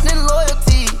 top rank, then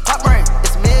loyalty. Top rank.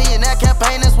 It's millionaire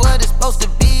campaign, that's what it's supposed to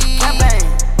be. Campaign.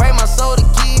 Break my soul to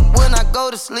keep when I go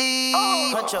to sleep.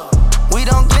 We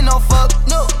don't get no fuck,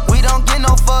 no. We don't get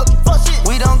no fuck, fuck shit.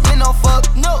 We don't get no fuck,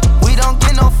 no. We don't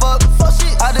get no fuck, fuck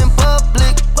shit. Out in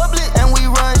public, and we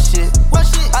run shit. What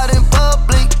shit? Out in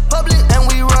public, and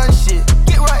we run shit.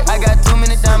 Get right. I got too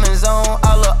many diamonds on,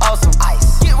 I look awesome.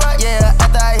 Ice. Get right. Yeah,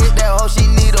 after I hit that hoe, she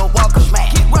need a walker.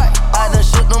 Smack. Get right. I done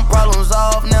shook them problems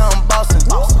off, now I'm bossing.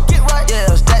 Get right.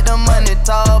 Yeah, stack the money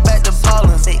tall, back to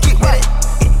ballin'. Get right.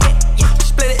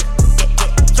 Split it.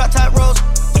 Drop top rolls.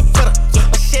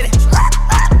 Shit it.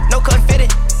 No confetti.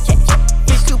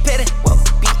 Bitch too petty.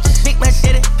 Big man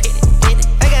shit it.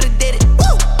 I gotta did it.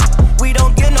 We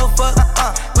don't get no fuck.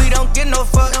 We don't get no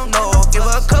fuck. No. Give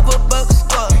her a couple bucks.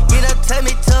 Get her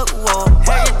tummy tuck.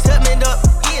 Have you tuck me up?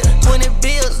 20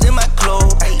 bills in my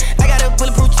clothes. I got a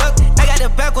bulletproof truck. I got the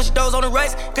backwards doors on the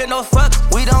right. Get no fucks.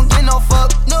 We don't get no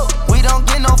fuck. No. We don't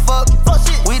get no fuck. Fuck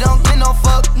shit. We don't get no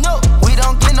fuck. No. We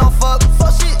don't get no fuck.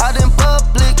 Fuck shit. Out in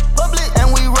public,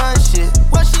 and we run shit.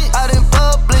 What shit? Out in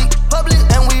public,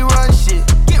 and we run shit.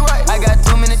 Get right. I got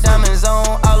too many diamonds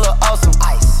on, I look awesome.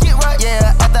 Ice. Get right.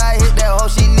 Yeah, after I hit that hoe,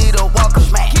 she need a walker.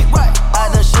 Smack. Get right. I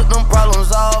done shook them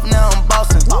problems off, now I'm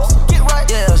bossing. Get right.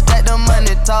 Yeah, stack the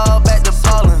money tall, back to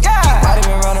ballin'. Yeah. I done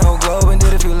been around the whole globe and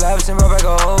did a few laps and brought back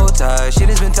a whole tie. Shit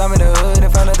has been time in the hood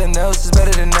and found nothing else is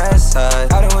better than that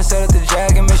side. I done went set up the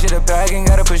jack and make sure the packing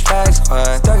gotta push back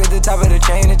squad. Stuck at the top of the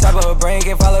chain, the top of her brain,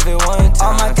 can't fall off it one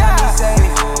time. All my diamonds say,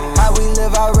 how we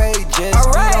live outrageous.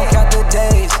 We don't count the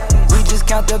days, we just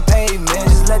count the pavement.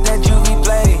 Just let that juvie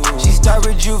play, she start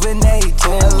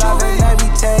rejuvenating. Alive and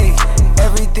meditate,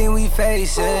 everything we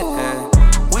face it.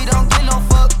 We don't get no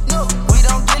fuck, no. We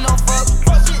don't get no fuck.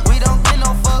 We don't get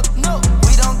no fuck, no.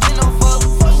 We don't get no fuck.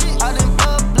 Out in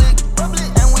public,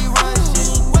 and we run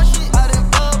shit. Out in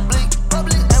public,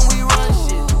 and we run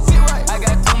shit. Get right. I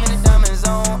got too many diamonds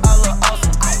on, I look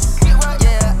awesome. Get right.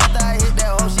 Yeah, after I hit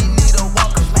that hoe, she need a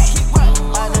walker. Get right.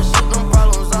 I done shook them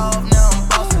problems off, now I'm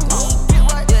bossing. Get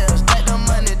right. Yeah, stack the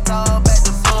money tall, back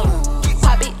to ballin'.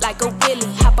 Pop it like a willy,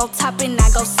 hop on top and I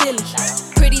go silly.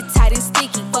 Pretty tight and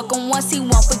sticky, fuck him once he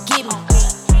won't forgive me.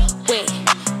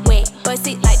 Wet, bust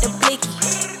it like the blicky.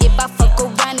 If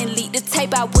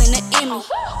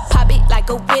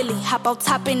hop on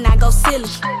top and I go silly.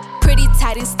 Pretty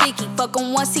tight and sticky, fuck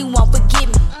him once he won't forgive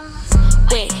me.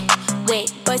 Wet,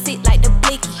 wet, bust it like the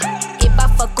blicky. If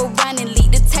I fuck around and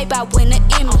leave the tape, I win an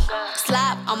Emmy.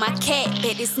 Slide on my cat,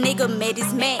 bet this nigga made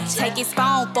his match. Take his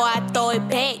phone before I throw it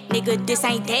back, nigga, this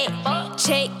ain't that.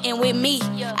 Check in with me,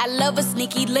 I love a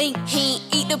sneaky link. He ain't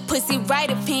eat the pussy right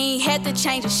if he ain't had to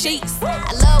change the sheets.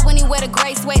 I love when he wear the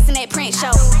gray sweats in that print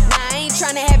show. Nah, I ain't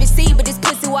tryna have it see, but this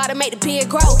pussy water make the beard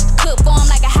grow. Cook for him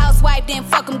like a housewife, then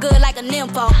fuck him good like a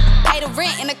nympho. Pay the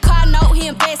rent in the car note, he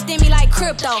invest in me like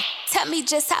crypto. Tell me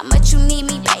just how much you need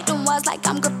me, paint them walls like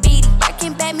I'm graffiti.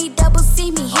 Working bad, me double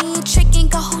see me, he ain't tricking,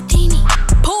 go Houdini.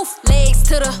 Poof, legs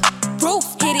to the roof,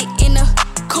 hit it in the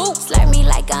coop. Slurp me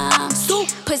like I'm soup,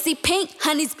 pussy pink,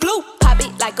 honey's blue. Pop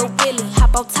it like a willy,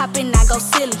 hop on top and I go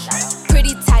silly.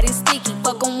 Pretty tight and sticky,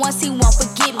 fuck him once he won't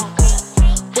forgive me.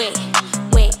 Wet,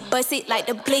 wet, bust it like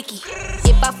the blicky.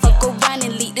 If I fuck around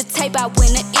and leave the tape, I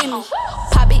win an Emmy.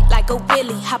 Pop it like a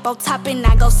willy, hop on top and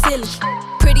I go silly.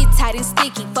 Pretty tight and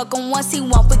sticky, fuck him once he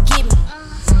won't forgive me.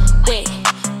 Wet,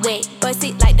 wet, bust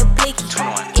it like the blicky.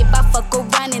 If I fuck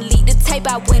around and leave the tape,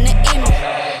 I win an Emmy.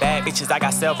 Bad bitches, I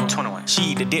got several. 21.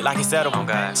 She eat the dick like it's edible.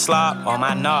 Oh, slop on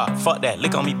my knob. Fuck that,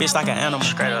 lick on me, bitch, like an animal.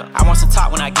 Straight up. I want some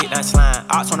top when I get done slime.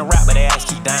 Ops wanna rap, but they ass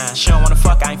keep dying. She don't wanna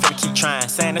fuck, I ain't finna keep trying.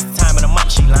 Saying it's the time of the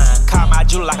month, she lying. Call my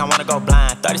jewel like I wanna go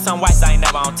blind. 30-some whites, I ain't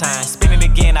never on time. Spinning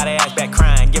again, now they ass back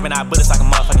crying. Giving out bullets like a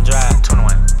motherfucking drive.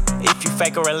 21. If you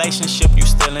fake a relationship, you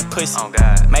still in pussy. Oh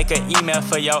God. Make an email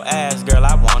for your ass, girl,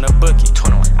 I wanna book it.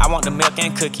 21. I want the milk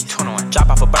and cookies. 21. Drop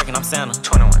off a Birkin, I'm Santa.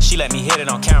 21. She let me hit it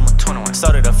on camera. 21.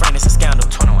 So did a friend, it's a scandal.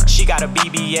 21. She got a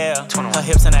BBL. 21. Her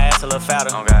hips and her ass a little fatter.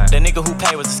 Oh God. The nigga who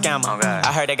paid was a scammer. Oh God.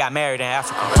 I heard they got married in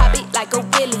Africa. Oh Pop it like a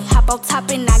willy, hop on top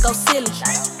and I go silly.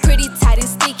 Pretty tight and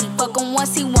sticky, fuck him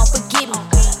once he won't forgive me.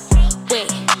 Wet,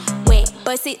 wet,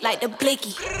 bust it like the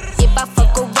blicky. If I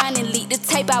fuck around and leave the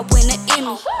tape, I win an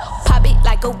Emmy. Pop it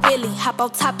like a willy, hop on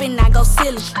top and I go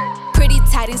silly. Pretty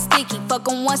tight and sticky, fuck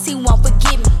him once he won't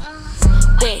forgive me.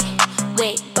 Wet,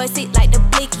 wet, bust it like the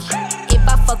blicky. If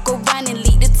I fuck around and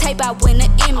leave the tape, I win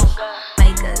an Emmy.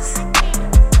 Makers.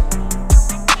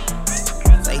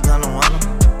 Say gonna wanna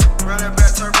run that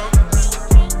back turbo.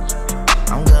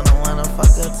 I'm gonna wanna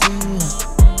fuck her too.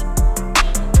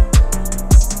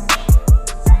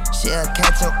 She'll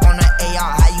catch up on the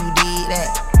AR, how you did that?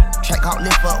 Track out,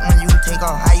 lift up when you take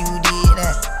off, how you did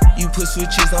that? You put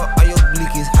switches on all your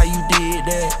blickies, how you did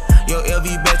that? Your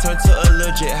LV bag turned to a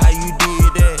legit, how you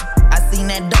did that? I seen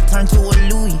that duck turn to a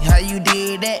Louis, how you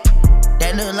did that?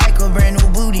 That look like a brand new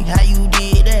booty, how you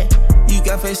did that? You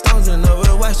got face stones and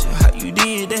never watch it, how you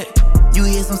did that? You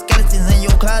hear some skeletons in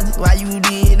your closet, why you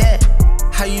did that?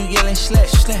 How you yelling slap,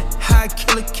 slap, how I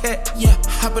kill a cat, yeah.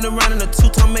 Hopping around in a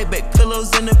two-tone Maybach, pillows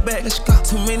in the back, let's go.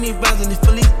 Too many rounds in the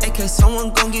Philly, AK,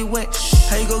 someone gon' get wet.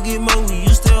 How you gon' get more,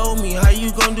 you still owe me, how you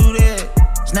gon' do that?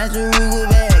 Snatch a Ruger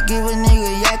bag, give a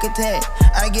nigga a yak attack.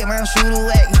 I get my shooter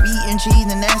whack, beef and cheese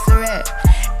and that's a rat.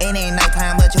 It ain't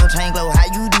nighttime but your chain glow, how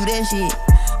you do that shit?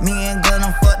 Me and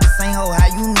Gunna fuck the same hoe, how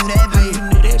you knew that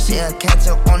bitch? She'll catch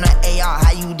up on the AR,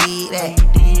 how you did that?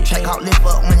 Check out, lift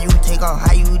up when you take off,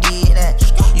 how you did that?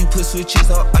 You put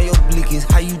switches on all your blickies,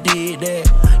 how you did that?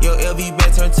 Your LV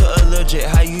bag turned to a legit,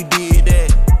 how you did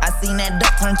that? I seen that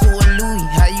duck turn to a Louis,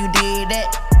 how you did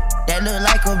that? That look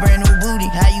like a brand new booty,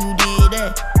 how you did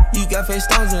that? You got face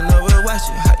stones and never watch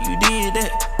it, how you did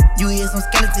that? You hear some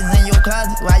skeletons in your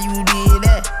closet, why you did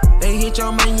that? They hit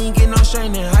your man, you ain't get no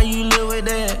straightening, how you live with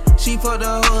that? She fucked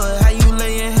the hood, how you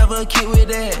lay and have a kid with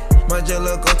that? My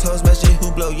jello go toast, but shit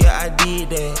who blow, yeah I did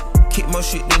that. Kick more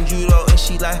shit than judo, and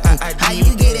she like how I did. How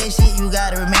you get that shit? You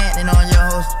got a romantic on your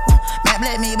host. Matt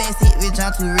Black me back sit, bitch,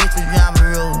 I'm too rich to drive a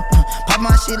road. Pop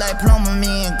my shit like plumber,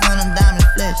 me and Gunna diamond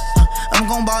flesh. I'm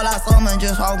gon' ball out summer,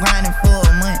 just all grinding for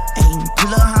a month. Ayy,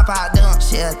 pull up, hop out done.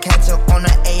 She'll catch up on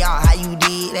the AR, how you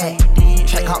did that?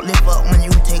 Check out, lift up when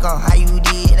you take off, how you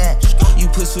did that? You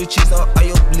put switches on all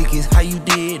your blickies, how you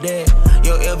did that?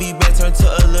 Your LV bag turned to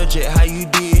a legit, how you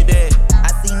did that? I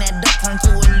seen that duck turn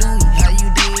to a Louis, how you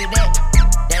did that?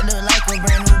 That look like a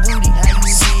brand new booty, how you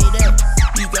did that?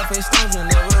 You got face stones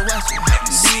and never watch it, how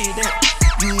you did that?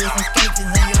 You hear some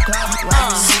skeletons in your closet,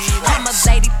 why you did that? I'm a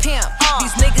lady pimp,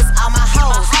 these niggas are my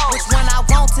hoes. Which one I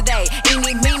want today?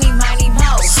 Eeny, meeny, miny,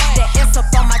 mo. That S up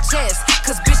on my chest,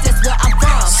 cause bitch, that's where I'm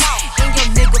from. In your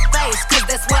nigga face, cause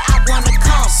that's where I wanna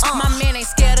come. My man ain't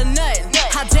scared of nothing.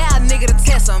 How dare a nigga to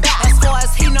test him? As far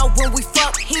as he know when we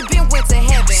fuck, he been went to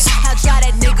heaven. How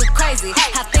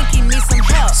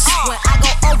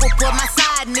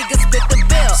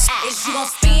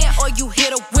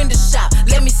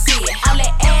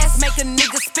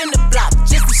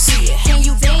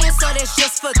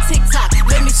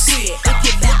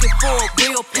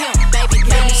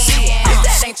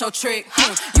trick.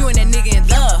 You and that nigga in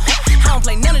love. I don't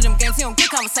play none of them games, he don't get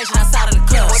conversation outside of the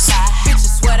club.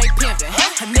 Bitches swear they pimpin'. A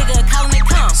nigga callin' they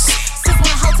come. Since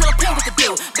when a hotel a pimp with the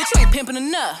bill, bitch you ain't pimpin'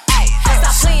 enough.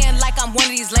 Stop playing like I'm one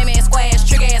of these lame ass, square ass,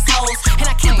 trick ass hoes. And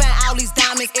I keep buying all these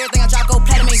diamonds, everything I drop go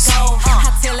platinum and gold.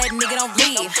 I tell that nigga don't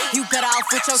leave, you better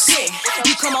off with your shit.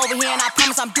 You come over here and I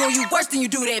promise I'm doing you worse than you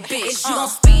do that bitch. You gon'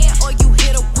 spin or you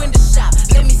hit a window shop,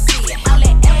 let me see it. All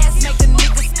that ass make the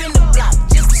nigga spin the block,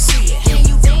 just to see it. Can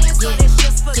you dance or that's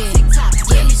just for TikTok,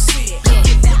 let me see it.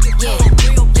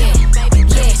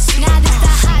 Now this the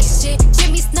hot shit,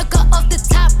 Jimmy Snooker off the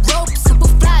top rope, super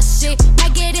fly shit. I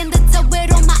get in the tub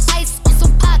with all my ice on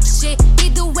some pop shit.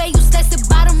 Either way you slice it,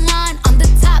 bottom line, I'm the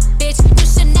top bitch. You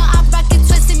should know I rock it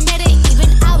twice and it ain't even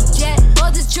out yet.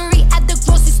 All this jewelry at the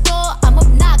grocery store, I'm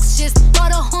obnoxious. Bought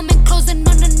a home and closing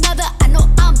on another, I know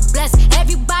I'm blessed.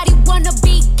 Everybody wanna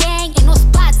be gang, ain't no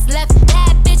spots left.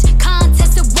 Bad bitch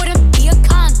contest, it wouldn't be a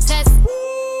contest.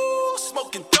 Ooh,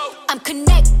 smoking dope. I'm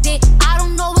connected, I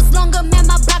don't know what's longer, man,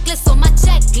 my block list on my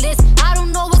checklist. I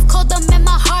don't know what's colder, man,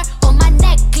 my heart on my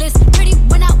necklace. Pretty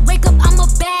when I wake up, I'm a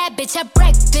bad bitch at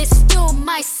breakfast. Still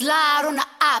might slide on the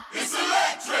op. It's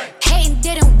electric. Hating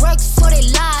didn't work, so they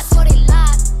lied.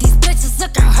 These bitches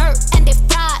looking hurt and they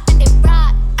fried.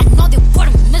 I know they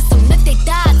wouldn't miss them if they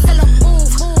died. Tell them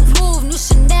move. New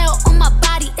Chanel on my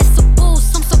body, it's a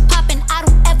boost. I'm so poppin', I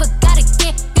don't ever gotta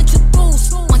get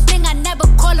introduced. One thing I never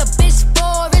call a bitch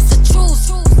for, it's a truce.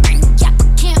 Yeah, I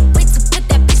can't wait to put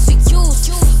that bitch to use.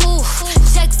 Ooh,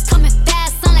 checks coming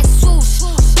fast, sound like swoosh.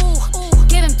 Ooh,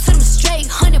 give him to them straight,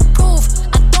 100 proof.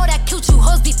 I thought I killed you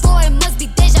hoes before, it must be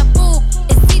deja vu.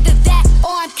 It's either that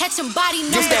or I'm catching body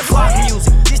numbers. This that block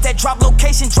music, this that drop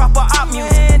location, drop a op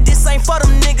music. And this ain't for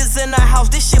them niggas in the house,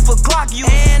 this shit for Glock you.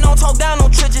 And don't talk down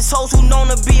on trenches hoes who known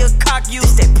to be a cock you.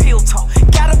 This that pill talk,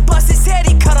 gotta bust his head,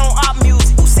 he cut on op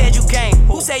music. Who said you gang?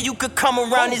 Who said you could come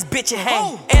around this bitch and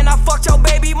hang? And I fucked your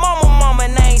baby mama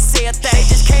and I ain't say a thing.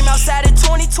 Just came outside in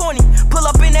 2020, pull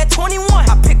up in that 21.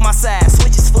 I pick my side,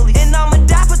 switches fully, and I'ma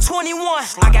die for 21.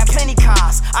 I got plenty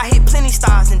cars, I hit plenty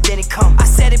stars and then it come. I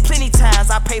said it plenty times,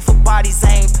 I pay for bodies,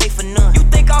 I ain't pay for none. You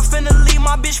think I'm finna leave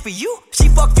my bitch for you? She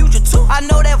fuck Future too. I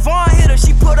know that Vaughn hit her,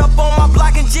 she put up on my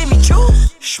block and Jimmy Choo.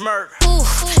 Schmurk. Ooh,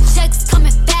 checks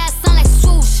coming fast, sound like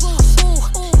swoosh. Ooh,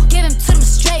 give him to them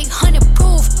straight, 100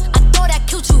 proof. I thought I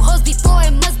killed you hoes before,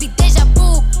 it must be deja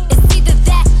vu. It's either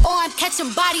that or I'm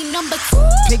catching body number 2.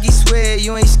 Piggy swear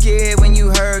you ain't scared when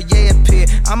you heard yeah appear.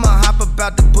 I'ma hop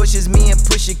about the bushes, me and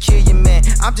Pusha kill your man.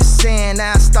 I'm just saying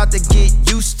now I start to get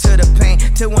used to the pain.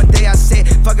 Till one day I said,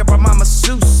 fuck it, brought my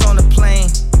masseuse on the plane.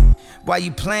 Why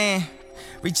you playing?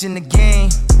 Reaching the game,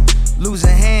 lose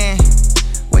a hand.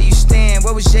 Where you stand?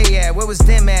 Where was Jay at? Where was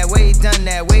them at? Where he done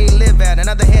that? Where he live at?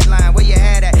 Another headline, where you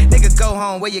had at? Nigga go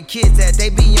home, where your kids at? They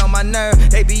be on my nerve,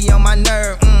 they be on my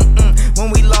nerve. When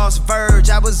we lost Verge,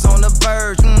 I was on the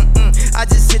verge. I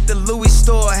just hit the Louis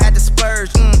store, had to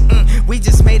splurge. We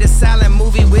just made a silent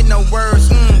movie with no words.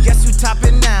 Guess who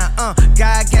topping now?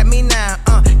 God got me now.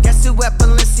 Guess who at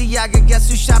Balenciaga? Guess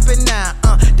who shopping now?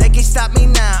 They can't stop me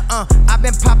now. I've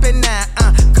been popping now.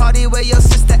 Cardi, where your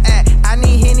sister at? I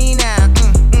need Henny now.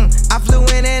 I flew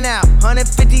in and out,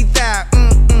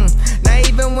 150,000. Now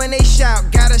even when they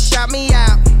shout, gotta shout me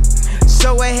out.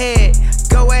 So ahead,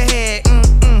 go ahead.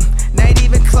 Not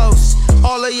even close.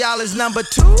 All of y'all is number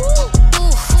 2. Ooh,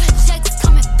 checks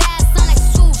coming fast, sound like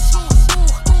swoosh. Ooh,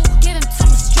 give him to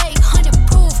them straight, 100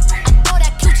 proof. I thought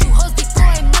I killed you hoes before,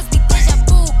 it must be deja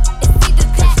vu. It's either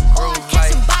that or I'm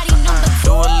catching body number 2.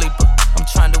 Do a leaper, I'm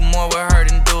trying to do more with her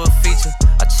than do a feature.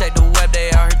 I check the web, they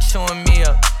out here chewing me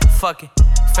up. Fuck it,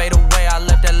 fade away, I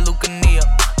left that Lucania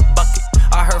bucket.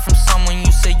 I heard from someone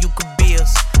you said you could be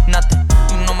us. Nothing,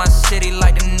 you know my city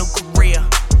like the new Korea.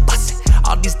 Bust it,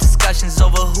 all these discussions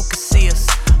over who could see us.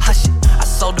 Hush it, I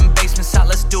sold them basements out,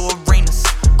 let's do arenas.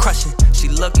 Crushing, she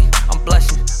looking, I'm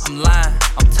blushing, I'm lying,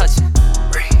 I'm touching.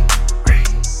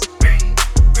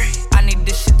 I need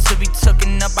this shit to be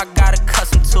tooken up, I got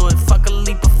accustomed to it. Fuck a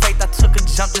leap of faith, I took a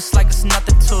jump just like it's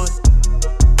nothing to it.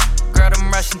 Girl,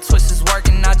 them Russian twists is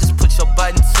working, I just put your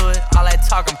button to it. All that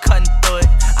talk, I'm cutting through it.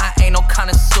 I ain't no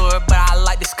connoisseur, but I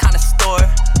like this kind of store.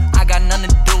 I got nothing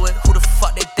to do with who the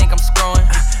fuck they think I'm screwing.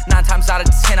 9 times out of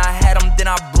 10 I had them, then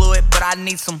I blew it, but I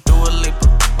need some Dua Lipa.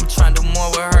 I'm trying to do more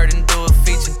with her than do a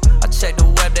feature. I check the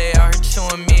web, they out here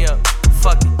chewing me up.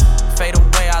 Fuck it, fade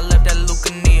away, I left that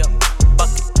Lucania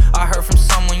bucket. I heard from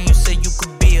someone you said you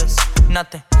could be us.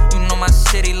 Nothing, you know my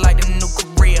city like the new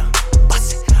Korea.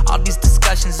 Bust it, all these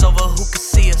discussions over who could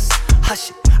see us.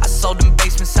 Hush it, I sold them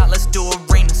basements out, let's do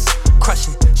arenas.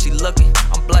 Crushing, she looking,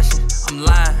 I'm blushing, I'm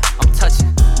lying, I'm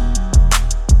touching.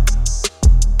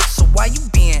 So why you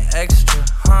being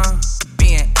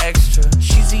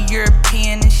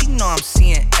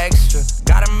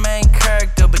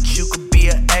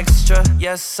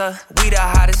Alexa. We the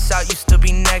hottest out, used to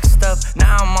be next up.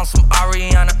 Now I'm on some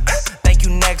Ariana. Thank you,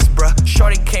 next, bruh.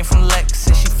 Shorty came from Lex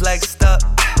and she flexed up.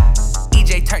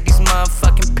 EJ turned these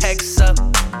motherfucking pecs up.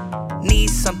 Need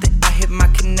something, I hit my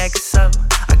connects up.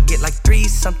 I get like 3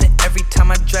 something every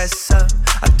time I dress up.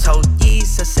 I told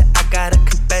Yeez, I said I got a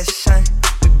confession.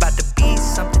 We bout to be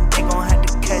something, they gon' have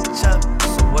to catch up.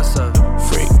 So what's up?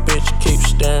 Freak bitch keep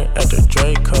staring at the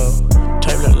Draco.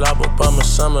 Table lob up on my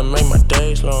summer, make my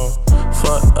days long.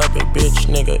 Fuck up a bitch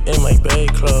nigga in my bay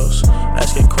clothes.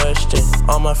 Ask a question,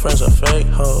 all my friends are fake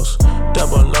hoes.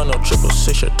 Double on no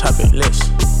 666 your topic list.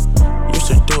 Used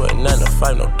to do it 9 to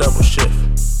 5, no double shift.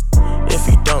 If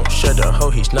he don't share the hoe,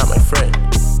 he's not my friend.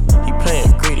 He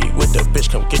playing greedy with the bitch,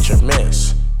 come get your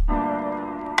mans.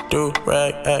 Do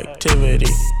rag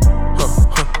activity,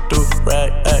 do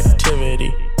rag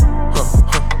activity,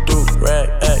 do rag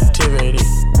activity,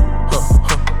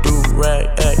 do rag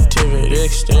activity. Big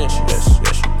stench, yes,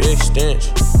 yes, you big stench.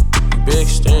 You big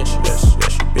stench, yes,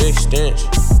 yes, you big stench.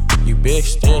 You big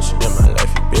stench in my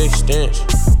life, you big stench.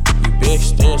 You big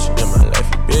stench in my life,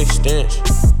 you big stench.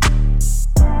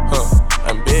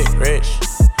 I'm big rich.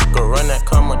 Go run that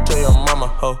karma to your mama,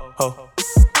 ho, ho.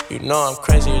 You know I'm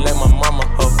crazy like my mama,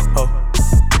 ho, ho.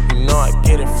 You know I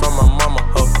get it from my mama,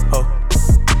 ho,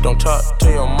 ho. Don't talk to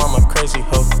your mama, crazy,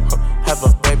 ho, ho. Have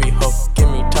a baby, ho. Give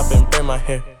me top and braid my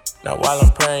hair. Now while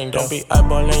I'm praying, don't be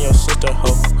eyeballing your sister,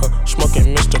 ho, huh.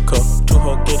 Smoking mystical, 2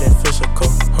 hoes getting physical,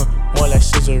 huh. More like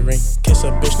scissoring. Kiss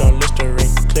a bitch, no Listerine.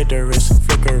 Clitoris,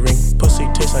 flickering. Pussy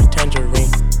tastes like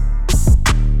tangerine.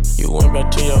 You went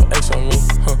back to your ex on me,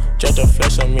 huh? Jet the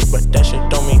flesh on me, but that shit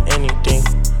don't mean anything.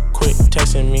 Quit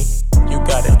texting me. You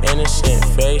got an innocent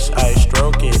face, I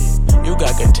stroke it. You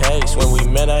got good taste. When we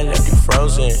met, I left you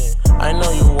frozen. I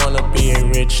know you wanna be a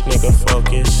rich nigga,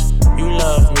 focus. You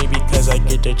love me because I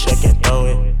get the check and throw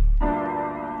it.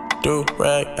 Do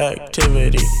rag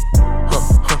activity,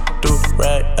 do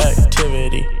rag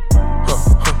activity,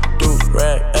 do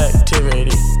rag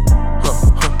activity,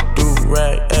 do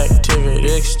rag activity.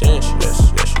 Big stench,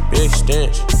 yes, yes, you big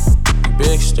stench. You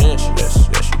big stench, yes,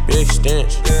 yes, you big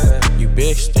stench. You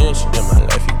big stench in my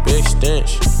life, you big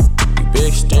stench. You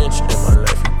big stench in my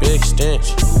life, you big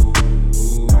stench.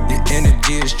 Your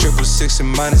energy is 666 and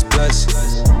minus plus.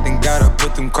 Then gotta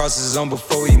put them crosses on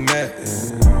before we met.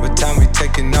 What time we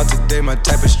taking out today, my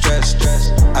type of stress.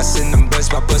 I send them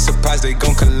bus, my bus surprise, they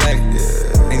gon' collect.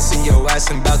 Ain't seen your ass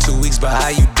in about 2 weeks, but how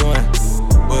you doing?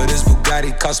 Well, this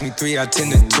Bugatti cost me 3, I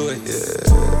tended to it.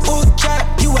 Full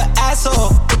trap, you an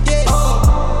asshole.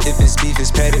 If it's beef,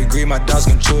 it's pedigree, my dog's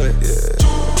gon' chew it.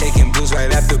 Taking blues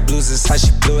right after blues, that's how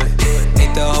she blew it.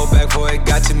 Ain't the whole back before it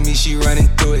got to me, she running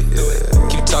through it.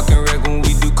 Keep talking reg when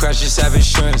we do crash, just have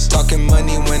insurance. Talking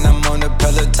money when I'm on the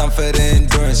Peloton for the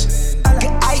endurance.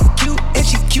 Good IQ and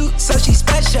she cute, so she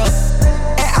special.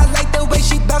 And I like the way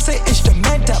she bounce it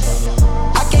instrumental.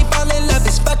 I can't fall in love,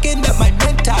 it's fucking up my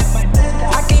mental.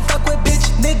 I can't fuck with bitch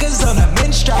niggas on a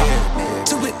menstrual.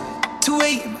 2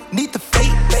 a.m. need the fate.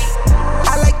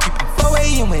 I like keeping 4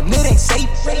 a.m. when it ain't safe.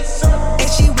 And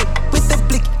she with the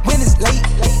blicky when it's late.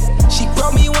 She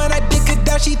grow me when I dick her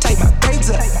down, she take my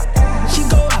braids up. She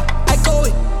go out, I go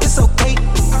in, it's okay.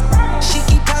 She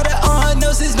keep powder on her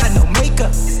nose, it's not no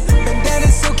makeup. Bandana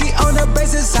silky on her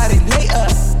braces, how they lay up.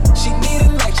 She need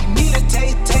a light, she need a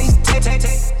taste.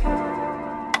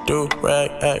 Do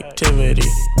rag activity,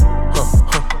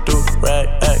 do rag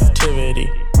activity,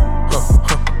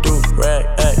 do rag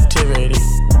activity,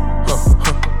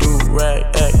 do rag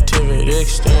activity. Big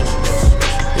stench,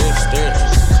 big stench,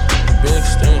 big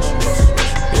stench,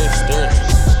 big stench,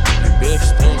 big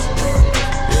stench,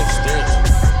 big stench,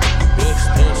 big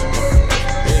stench,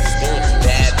 big stench.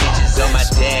 Bad bitches on my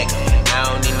deck, I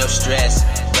don't need no stress.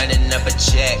 Running up a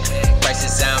check,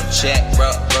 prices I don't check.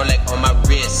 Rolex on my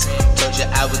wrist, told you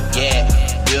I would get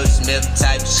Will Smith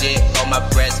type shit on my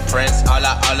breast prints. All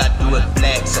I do is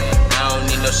flex. I don't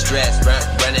need no stress.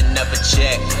 Running up a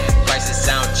check, prices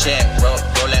I don't check.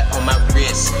 Rolex on my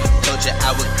wrist, told you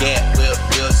I would get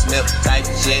Will Smith type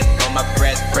shit on my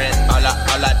breast prints. All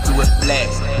I do is flex.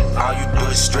 All you do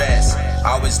is stress.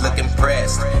 Always looking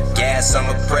pressed. Gas on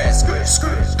my press.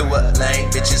 Through a lane,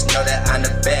 bitches know that I'm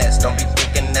the best. Don't be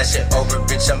thinking that shit over,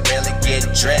 bitch. I'm barely getting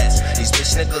dressed. These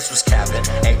bitch niggas was capping,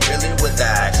 ain't really with the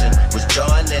action. Was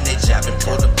jawing and they jabbing.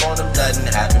 Pulled up on them, nothing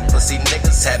happened. Pussy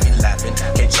niggas had me laughing.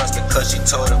 Can't trust her cause she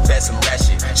told her best some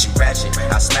ratchet. She ratchet,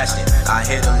 I smashed it. I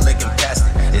hit her licking past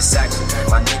it. It's action.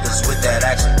 My niggas with that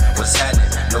action. What's happening?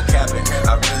 No capping.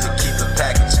 I really keep the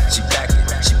package. She pack it.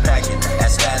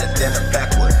 That's fatter than a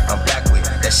backwood. I'm back with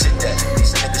that shit that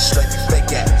these niggas straight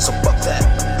fake at. So fuck that.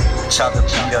 Chop the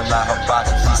beat up like her body.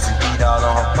 Feast and eat all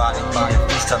on her body. Eat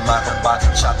and feast like her body,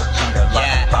 chop her, eat her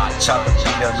like her body, chop her,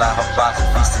 eat her like her body,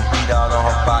 feast and eat out on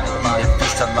her body, eat and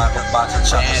feast her like her body,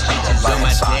 chop her, eat her like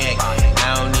her body.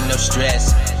 I don't need no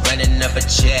stress, running up a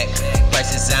check,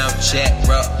 prices I don't check,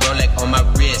 Rolex on my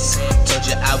wrist, told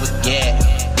you I would get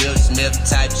Will Smith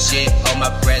type shit on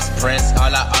my breast prints, all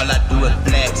I do is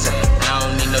flex, I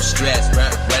don't need no stress,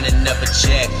 running up a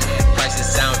check,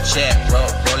 prices I don't check,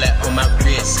 Rolex on my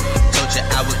wrist, told you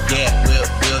I would get Will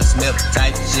Smith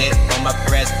type shit on my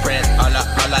breast prints, all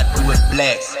I do is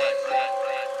flex.